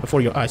bureaucrat again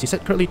before your eyes. He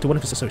said curtly to one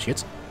of his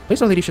associates,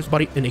 "Place our ladyship's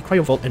body in a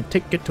cryo vault and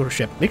take it to her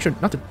ship. Make sure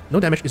no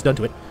damage is done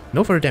to it.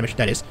 No further damage,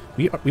 that is.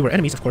 We were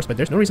enemies, of course, but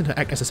there's no reason to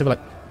act as a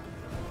civilized...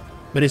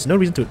 But there's no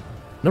reason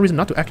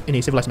not to act in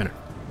a civilized manner."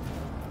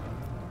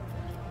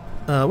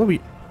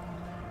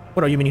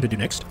 What are you meaning to do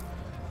next?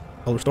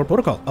 "I'll restore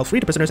protocol. I'll free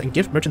the prisoners and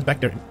give merchants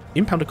back their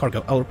impounded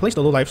cargo. I'll replace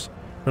the lowlives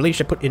her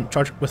ladyship put in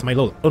charge with my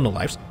own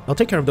lowlives. I'll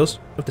take care of those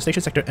of the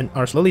station sector and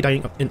are slowly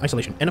dying in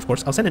isolation. And of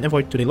course, I'll send an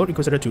envoy to the Lord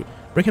Inquisitor to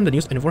bring him the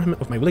news and inform him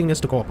of my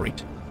willingness to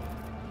cooperate."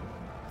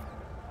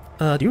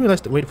 Do you realize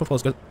the way Footfall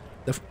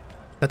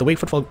that the way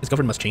Footfall is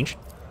governed must change?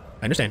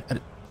 I understand.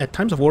 At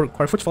times of war,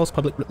 require Footfall's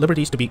public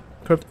liberties to be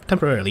curbed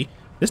temporarily.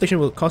 This station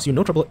will cause you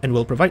no trouble and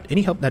will provide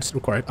any help that's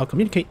required. I'll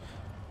communicate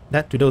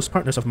that to those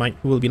partners of mine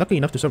who will be lucky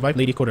enough to survive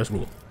Lady Koda's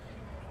rule.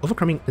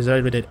 Overcoming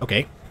desire.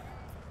 Okay.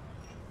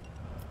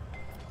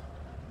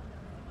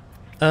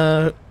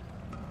 Her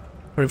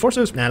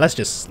enforcers? Nah, let's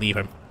just leave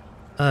her.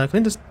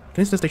 Cleanse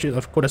the station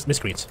of Koda's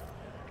miscreants.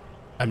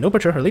 I'm no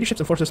butcher. Her ladyship's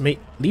enforcers may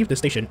leave the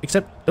station,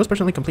 except those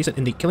personally complicit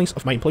in the killings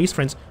of my employees,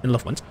 friends, and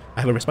loved ones.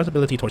 I have a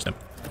responsibility towards them.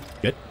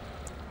 Good.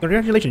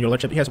 Congratulations, your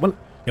lordship. You have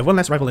one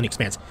last rival in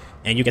Expanse,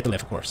 and you get to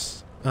live, of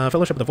course.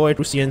 Fellowship of the Void,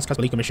 Rusians,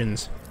 Kaspali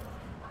commissions.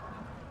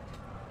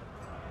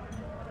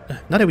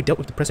 Now that we dealt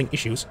with the pressing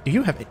issues, do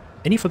you have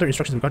any further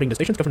instructions regarding the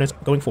station's governance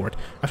going forward?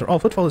 After all,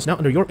 Footfall is now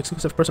under your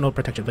exclusive personal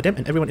protection. Vadem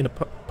and everyone in the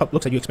pub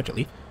looks at you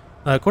expectantly.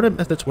 Korda's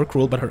methods were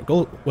cruel, but her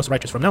goal was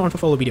righteous. From now on,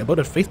 Footfall will be the abode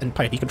of faith and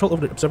piety. Control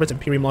over the observance and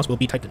Imperium laws will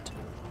be tightened.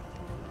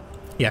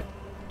 Yeah.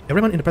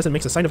 Everyone in the present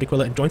makes a sign of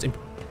Aquila and joins in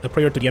a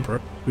prayer to the Emperor.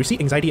 We see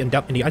anxiety and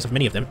doubt in the eyes of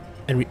many of them,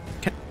 and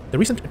The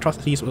recent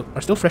atrocities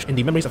are still fresh in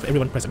the memories of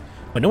everyone present,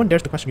 but no one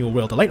dares to question your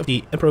will. The light of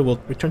the Emperor will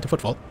return to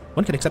Footfall.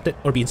 One can accept it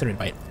or be incinerated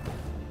by it.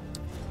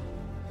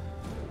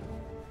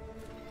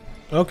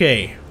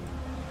 Okay.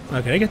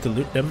 Okay, I get to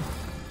loot them.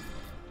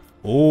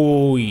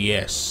 Oh,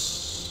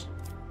 yes.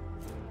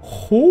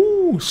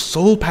 Oh,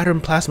 soul pattern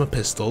plasma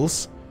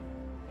pistols.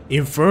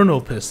 Inferno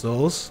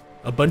pistols.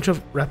 A bunch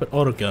of rapid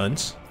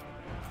autoguns.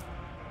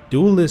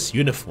 Duelist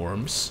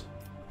uniforms.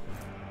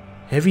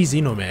 Heavy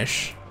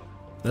xenomesh.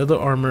 Leather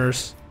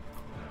armors.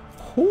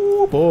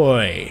 Oh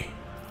boy.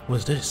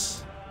 What's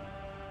this?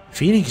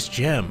 Phoenix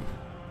gem.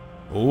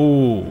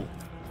 Oh.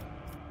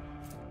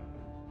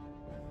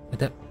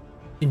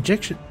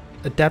 Injection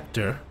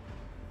adapter.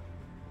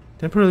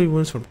 Temporary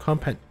wounds from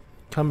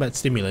combat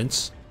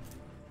stimulants.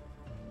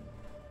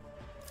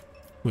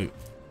 Wait,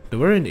 the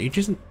wearer and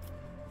adjacent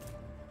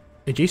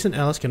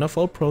allies cannot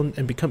fall prone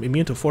and become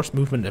immune to forced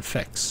movement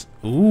effects.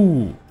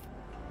 Ooh.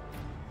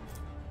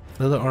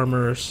 Leather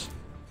armors.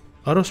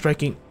 Auto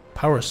striking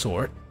power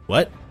sword.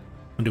 What?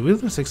 When the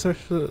wielder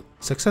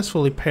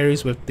successfully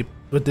parries with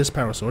this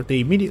power sword, they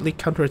immediately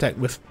counterattack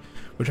with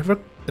whichever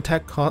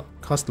attack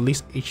costs the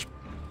least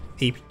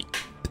AP.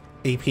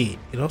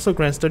 It also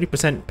grants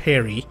 30%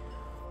 parry.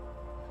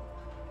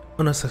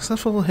 On a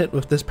successful hit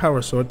with this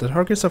power sword, the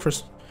target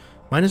suffers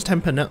minus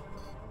 10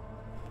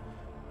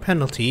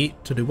 penalty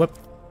to the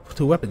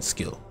weapon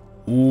skill.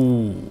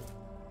 Ooh.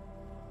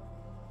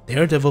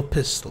 Daredevil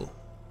pistol.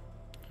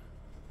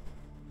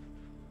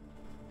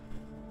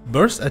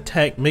 Burst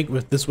attack made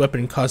with this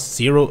weapon costs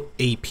 0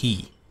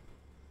 AP.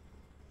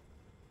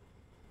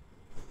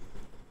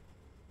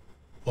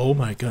 Oh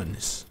my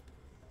goodness.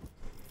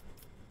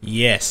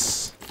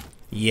 Yes.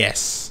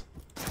 Yes.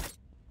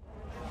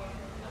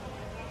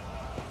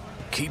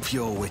 Keep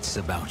your wits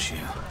about you.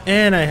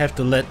 And I have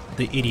to let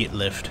the idiot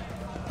lift.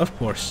 Of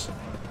course.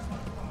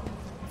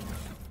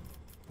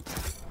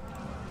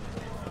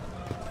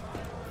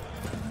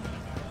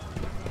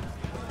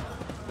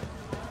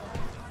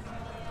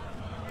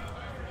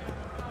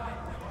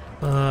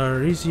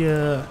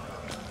 Rizia.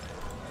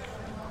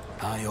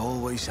 I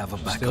always have a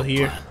backup Still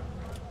here. plan.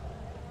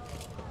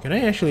 Can I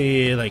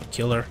actually, like,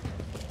 kill her?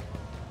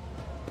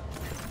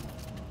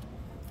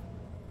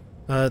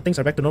 Things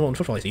are back to normal in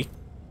Footfall, I see.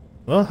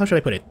 Well, how should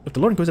I put it? With the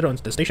Lord Inquisitor on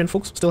the station,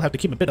 folks still have to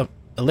keep a bit of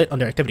a lid on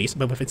their activities,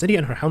 but with Insidia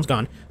and her hounds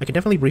gone, I can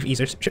definitely breathe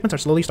easier. Shipments are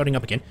slowly starting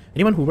up again.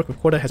 Anyone who worked with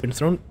Quota has been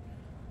thrown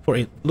for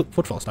a look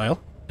Footfall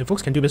style, and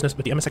folks can do business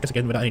with the MSX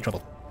again without any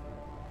trouble.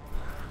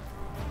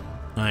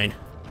 Fine.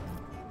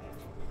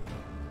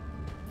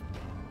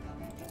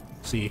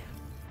 Let's see.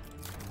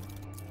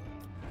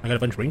 I got a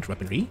bunch of ranged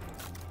weaponry.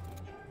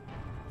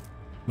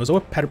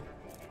 Mozoa pattern.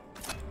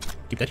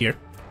 Keep that here.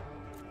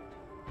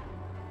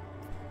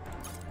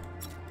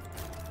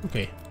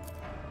 Okay.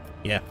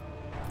 Yeah.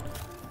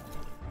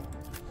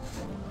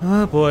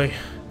 Oh boy.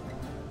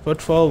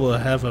 Footfall will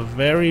have a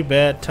very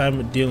bad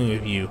time dealing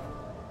with you.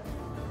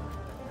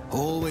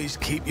 Always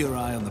keep your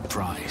eye on the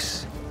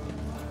prize.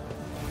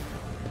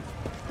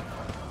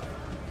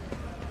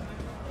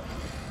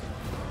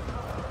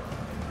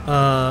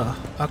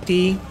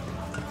 Octi.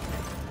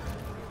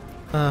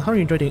 How are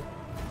you enjoying it?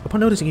 Upon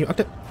noticing you,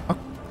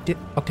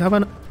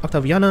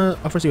 Octaviana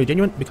offers you a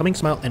genuine, becoming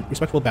smile and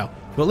respectful bow.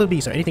 What will it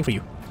be, sir? Anything for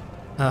you?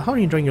 How are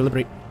you enjoying your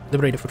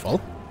liberated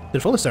Footfall? The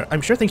fullest, sir.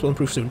 I'm sure things will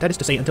improve soon. That is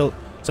to say, until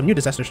some new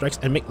disaster strikes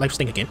and make life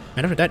stink again.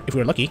 And after that, if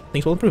we're lucky,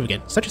 things will improve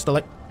again. Such is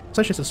the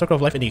circle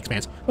of life in the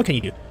expanse. What can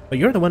you do? But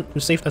you're the one who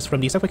saved us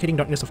from the suffocating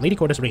darkness of Lady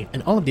Corda's reign,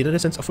 and all of the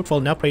innocents of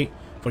Footfall now pray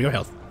for your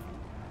health.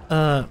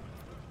 I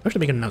should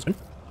make an announcement.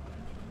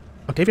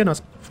 Octavia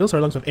fills her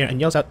lungs with air and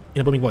yells out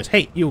in a booming voice,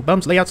 "Hey, you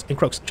bums, layouts, and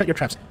crooks, shut your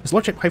traps. His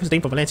lordship Hyphus Dane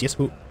for Valancius,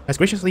 who has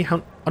graciously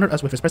honored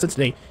us with his presence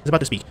today, is about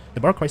to speak." The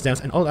bar quiets down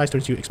and all eyes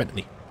turn to you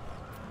expectantly.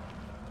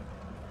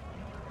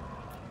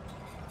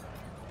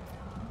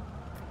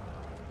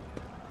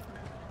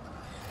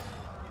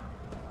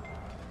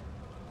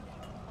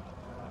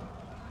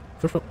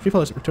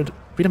 Freedom has returned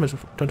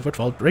to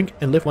Footfall. Drink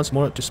and live once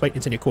more to spite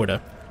Insignia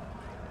Corda.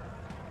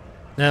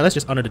 Now let's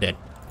just honor the dead.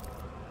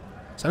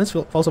 Silence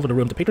falls over the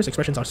room. The patrons'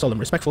 expressions are solemn,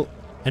 respectful,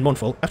 and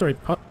mournful. After an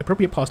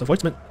appropriate pause, the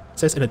voicement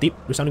says in a deep,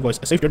 resounding voice,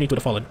 "A safe journey to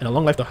the fallen, and a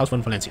long life to House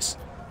von Valancius."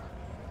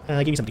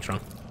 Give me something strong.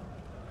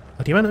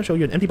 Octaviana shows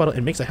you an empty bottle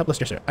and makes a helpless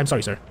gesture. "I'm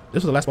sorry, sir.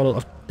 This was the last bottle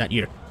of that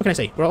year. What can I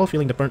say? We're all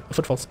feeling the burnt of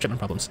Footfall's shipment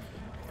problems."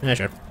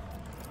 Sure.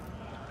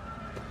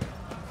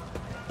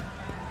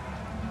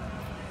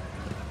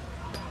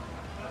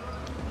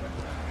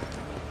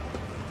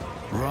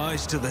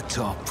 Rise to the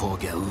top or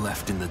get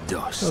left in the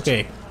dust.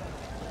 Okay.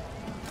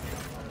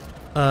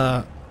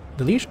 The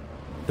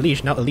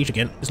liege, now a liege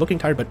again, is looking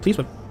tired but pleased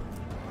with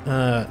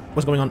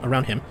what's going on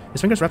around him.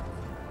 His fingers wrap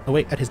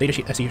away at his data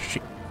sheet as he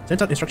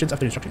sends out instructions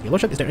after instructions. "Your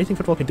lordship, is there anything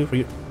Footfall can do for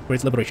you for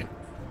its liberation?"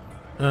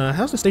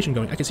 How's the station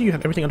going? I can see you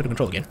have everything under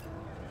control again.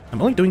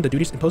 "I'm only doing the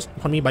duties imposed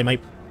upon me by my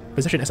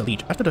position as a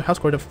liege. After the House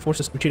Corridor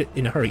forces retreated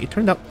in a hurry, it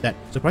turned out that,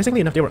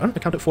 surprisingly enough, there were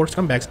unaccounted for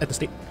scumbags at the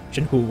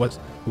station who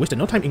wasted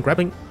no time in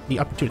grabbing the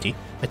opportunity.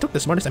 I took the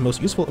smartest and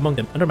most useful among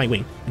them under my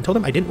wing and told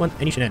them I didn't want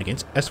any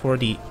shenanigans. As for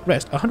the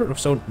rest, 100 or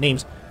so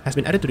names has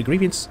been added to the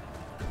grievous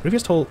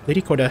toll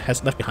Lady Corda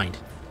has left behind.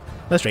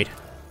 Let's trade.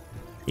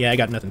 Yeah, I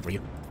got nothing for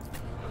you.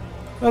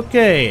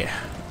 Okay.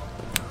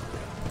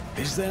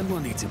 Is there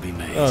money to be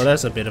made? Oh,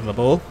 that's a bit of a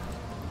bull.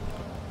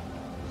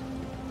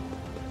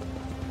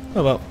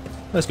 Oh well,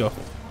 let's go.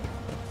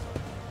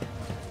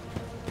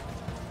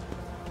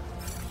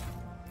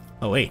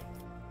 Oh wait.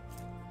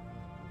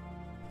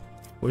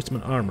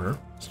 Horseman armor,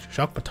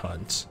 shock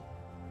batons.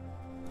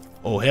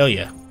 Oh hell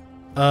yeah.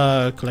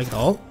 Collect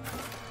all.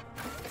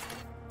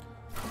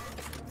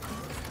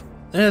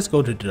 Let's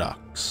go to the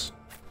docks.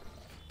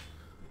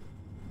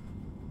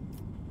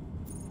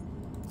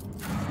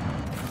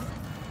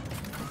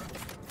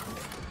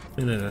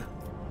 No.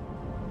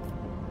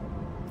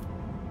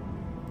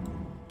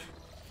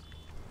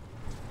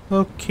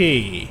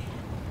 Okay.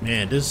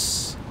 Man,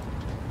 this...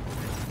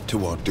 To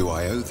what do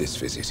I owe this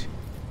visit?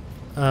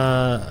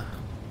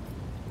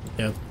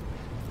 Yep.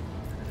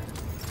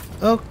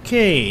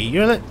 Okay,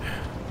 you're like...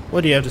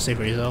 What do you have to say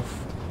for yourself?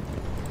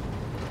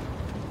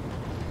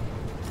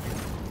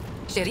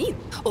 Shireen,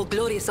 O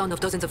glorious son of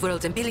dozens of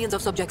worlds and billions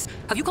of subjects,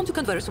 have you come to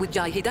converse with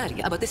Jai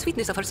Hidari about the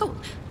sweetness of her soul?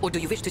 Or do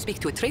you wish to speak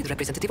to a trade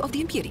representative of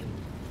the Imperium?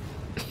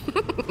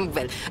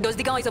 Well, does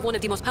the guise of one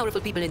of the most powerful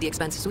people in the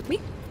Expanse suit me?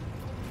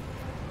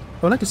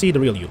 I would like to see the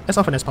real you, as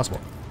often as possible.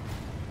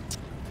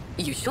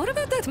 You sure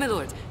about that, my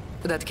lord?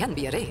 That can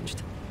be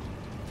arranged.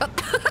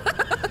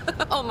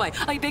 Oh my,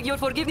 I beg your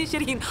forgiveness,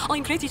 Shireen.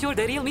 I'm pretty sure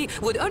the real me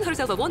would earn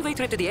herself a one-way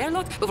trip to the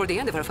airlock before the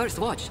end of her first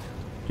watch.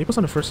 She puts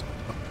on her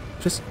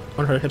fist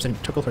on her hips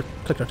and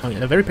clicked her tongue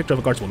in a very picture of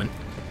a guardswoman.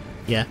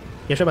 Yeah,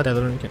 sure about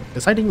that.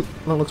 Deciding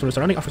long looks for the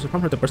surrounding offers to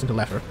prompt her the person to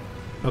laugh her.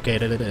 Okay,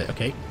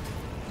 okay.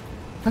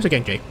 How's it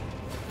going, Jay?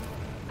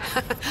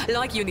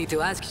 Like you need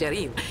to ask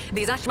Shireen.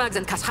 These Ashmags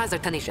and Kashhaz are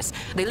tenacious.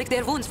 They lick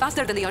their wounds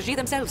faster than the Arji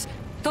themselves.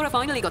 Tora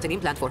finally got an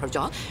implant for her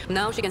jaw.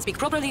 Now she can speak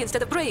properly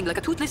instead of braying like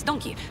a toothless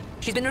donkey.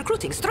 She's been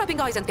recruiting strapping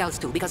guys and gals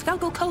too, because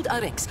Falco called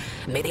Arex.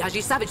 May the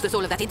Arji savage the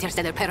soul of that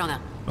interstellar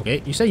piranha.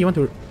 Okay, you say you want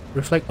to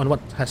reflect on what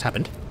has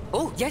happened.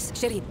 Oh, yes,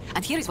 Shireen.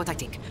 And here is what I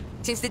think.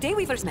 Since the day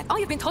we first met, I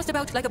have been tossed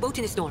about like a boat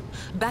in a storm.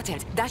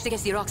 Battered, dashed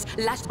against the rocks,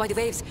 lashed by the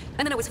waves.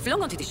 And then I was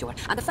flung onto the shore,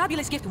 and a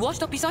fabulous gift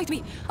washed up beside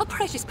me. A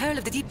precious pearl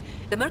of the deep.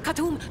 The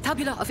Mercatum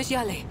Tabula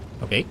Officiale.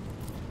 Okay.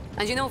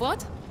 And you know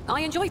what?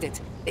 I enjoyed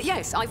it.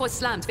 Yes, I was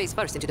slammed face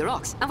first into the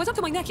rocks, and was up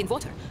to my neck in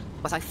water.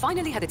 But I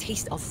finally had a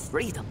taste of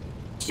freedom.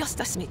 Just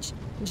a smidge.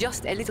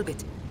 Just a little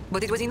bit.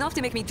 But it was enough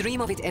to make me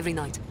dream of it every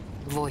night.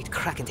 Void,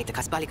 crack and take the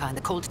Kasbalika and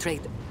the cold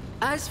trade.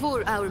 As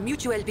for our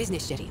mutual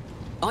business, Sherry,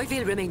 I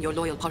will remain your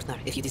loyal partner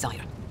if you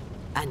desire.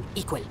 An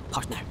equal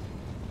partner.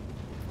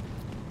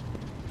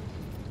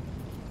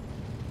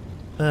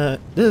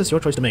 This is your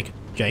choice to make,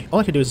 Jay. All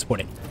I can do is support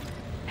it.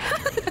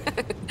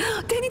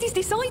 Then it is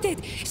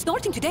decided.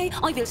 Starting today,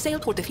 I will sail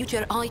toward the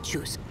future I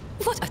choose.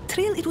 What a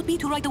thrill it would be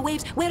to ride the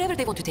waves wherever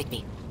they want to take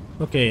me.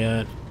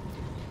 Okay,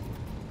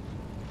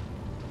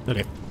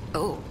 okay.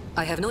 Oh,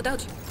 I have no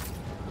doubt.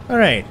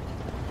 Alright.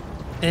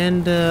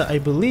 And, I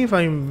believe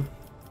I'm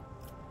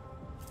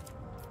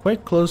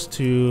quite close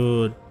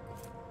to,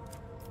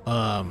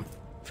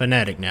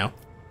 Fanatic now.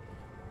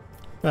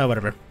 Well,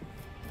 whatever.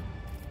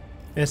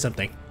 It's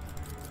something.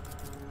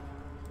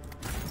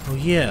 Oh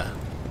yeah.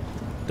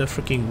 The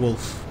freaking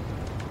wolf.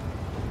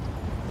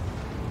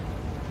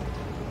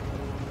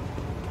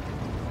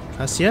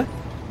 Cassia?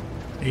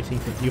 Anything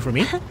new for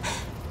me?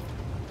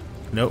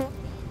 Nope.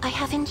 I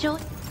have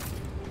enjoyed.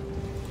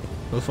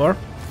 So far?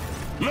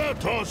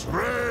 Let us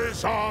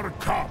raise our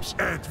cups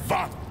at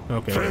Vat.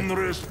 Okay.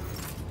 Fenris.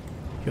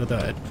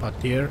 Yoda at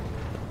Fatir.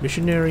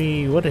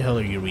 Missionary, what the hell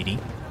are you reading?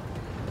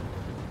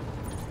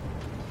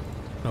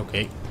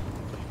 Okay.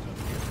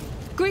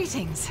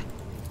 Greetings.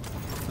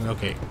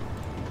 Okay.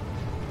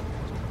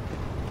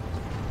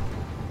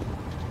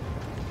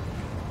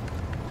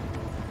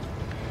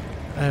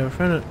 I have a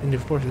friend in the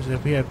forces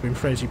that we have been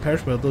friends. He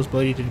perished by those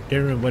bloody to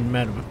dare and went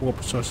mad with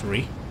warp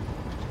sorcery.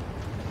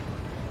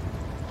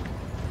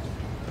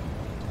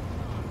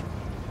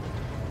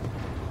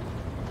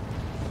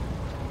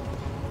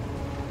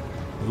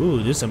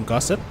 Ooh, there's some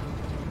gossip.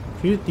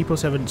 Few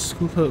depots have been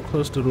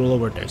close to the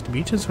rollover decks. The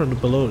mutants from the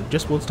below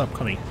just won't stop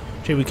coming.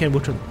 Sure, we can't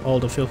butcher all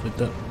the filth with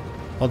them.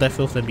 All that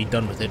filth and be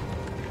done with it.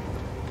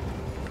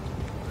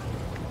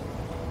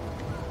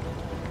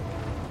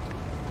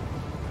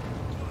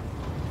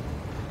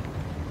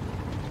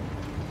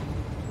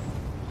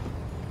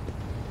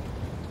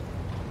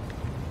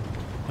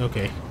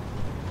 Okay.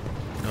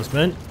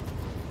 Announcement.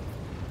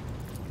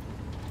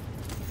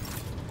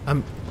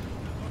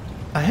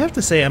 I have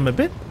to say I'm a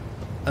bit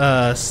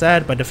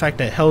sad by the fact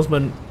that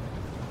Hellsman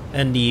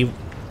and the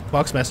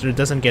Boxmaster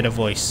doesn't get a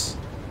voice.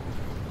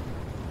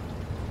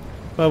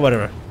 But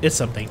whatever, it's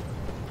something.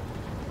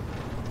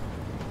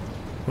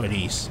 What are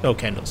these? Oh,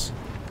 candles.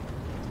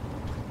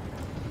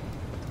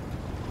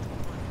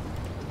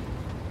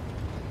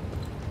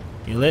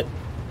 You lit?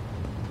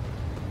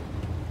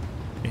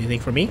 Anything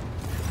for me?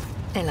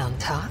 Elan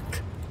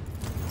Tak.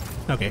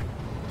 Okay.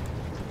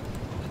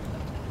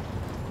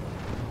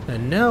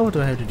 And now what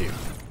do I have to do?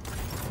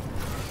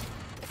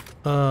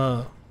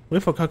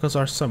 Wait for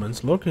Kakazar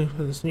summons. Lord can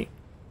for the sneak.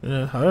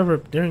 However,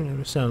 during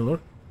the sound, Lord.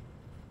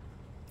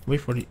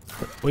 Wait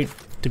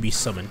to be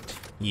summoned.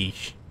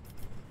 Yeesh.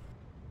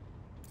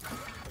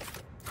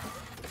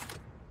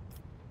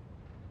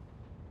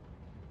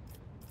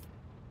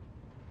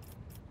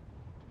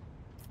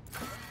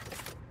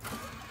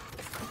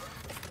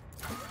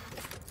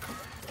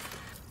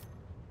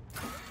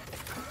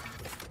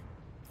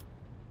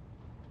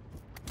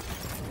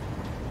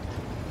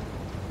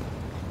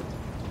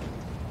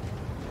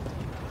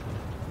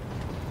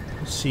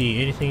 Let's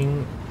see,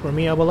 anything for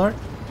me, Abelard?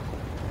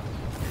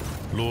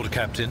 Lord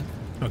Captain.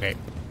 Okay.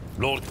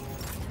 Lord.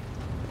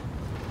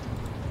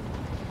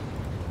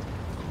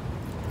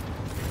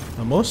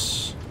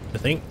 Almost, I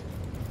think.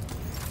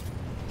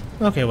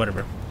 Okay,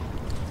 whatever.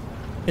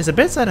 It's a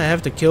bit sad I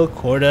have to kill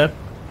Corda,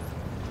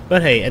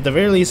 but hey, at the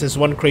very least, it's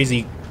one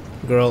crazy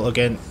girl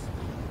again.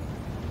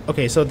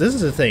 Okay, so this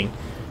is the thing.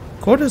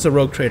 Corda's a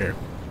rogue trader.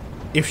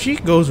 If she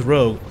goes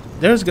rogue,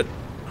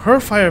 her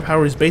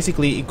firepower is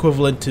basically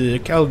equivalent to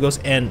Caligos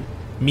and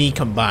me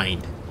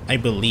combined, I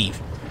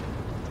believe.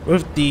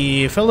 With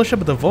the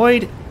Fellowship of the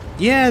Void,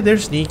 yeah, they're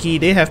sneaky.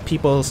 They have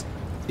people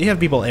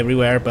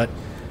everywhere, but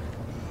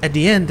at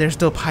the end, they're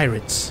still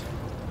pirates.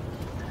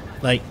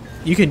 Like,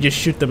 you can just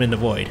shoot them in the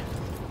void.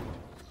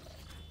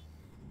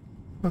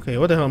 Okay,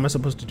 what the hell am I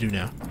supposed to do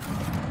now?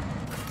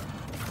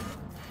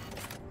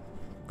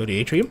 Go to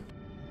Atrium?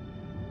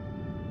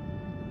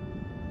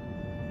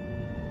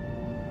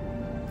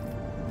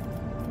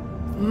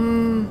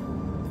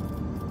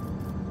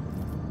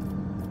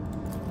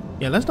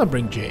 Yeah, let's not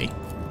bring Jay.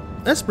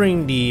 Let's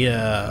bring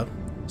the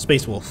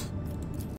Space Wolf.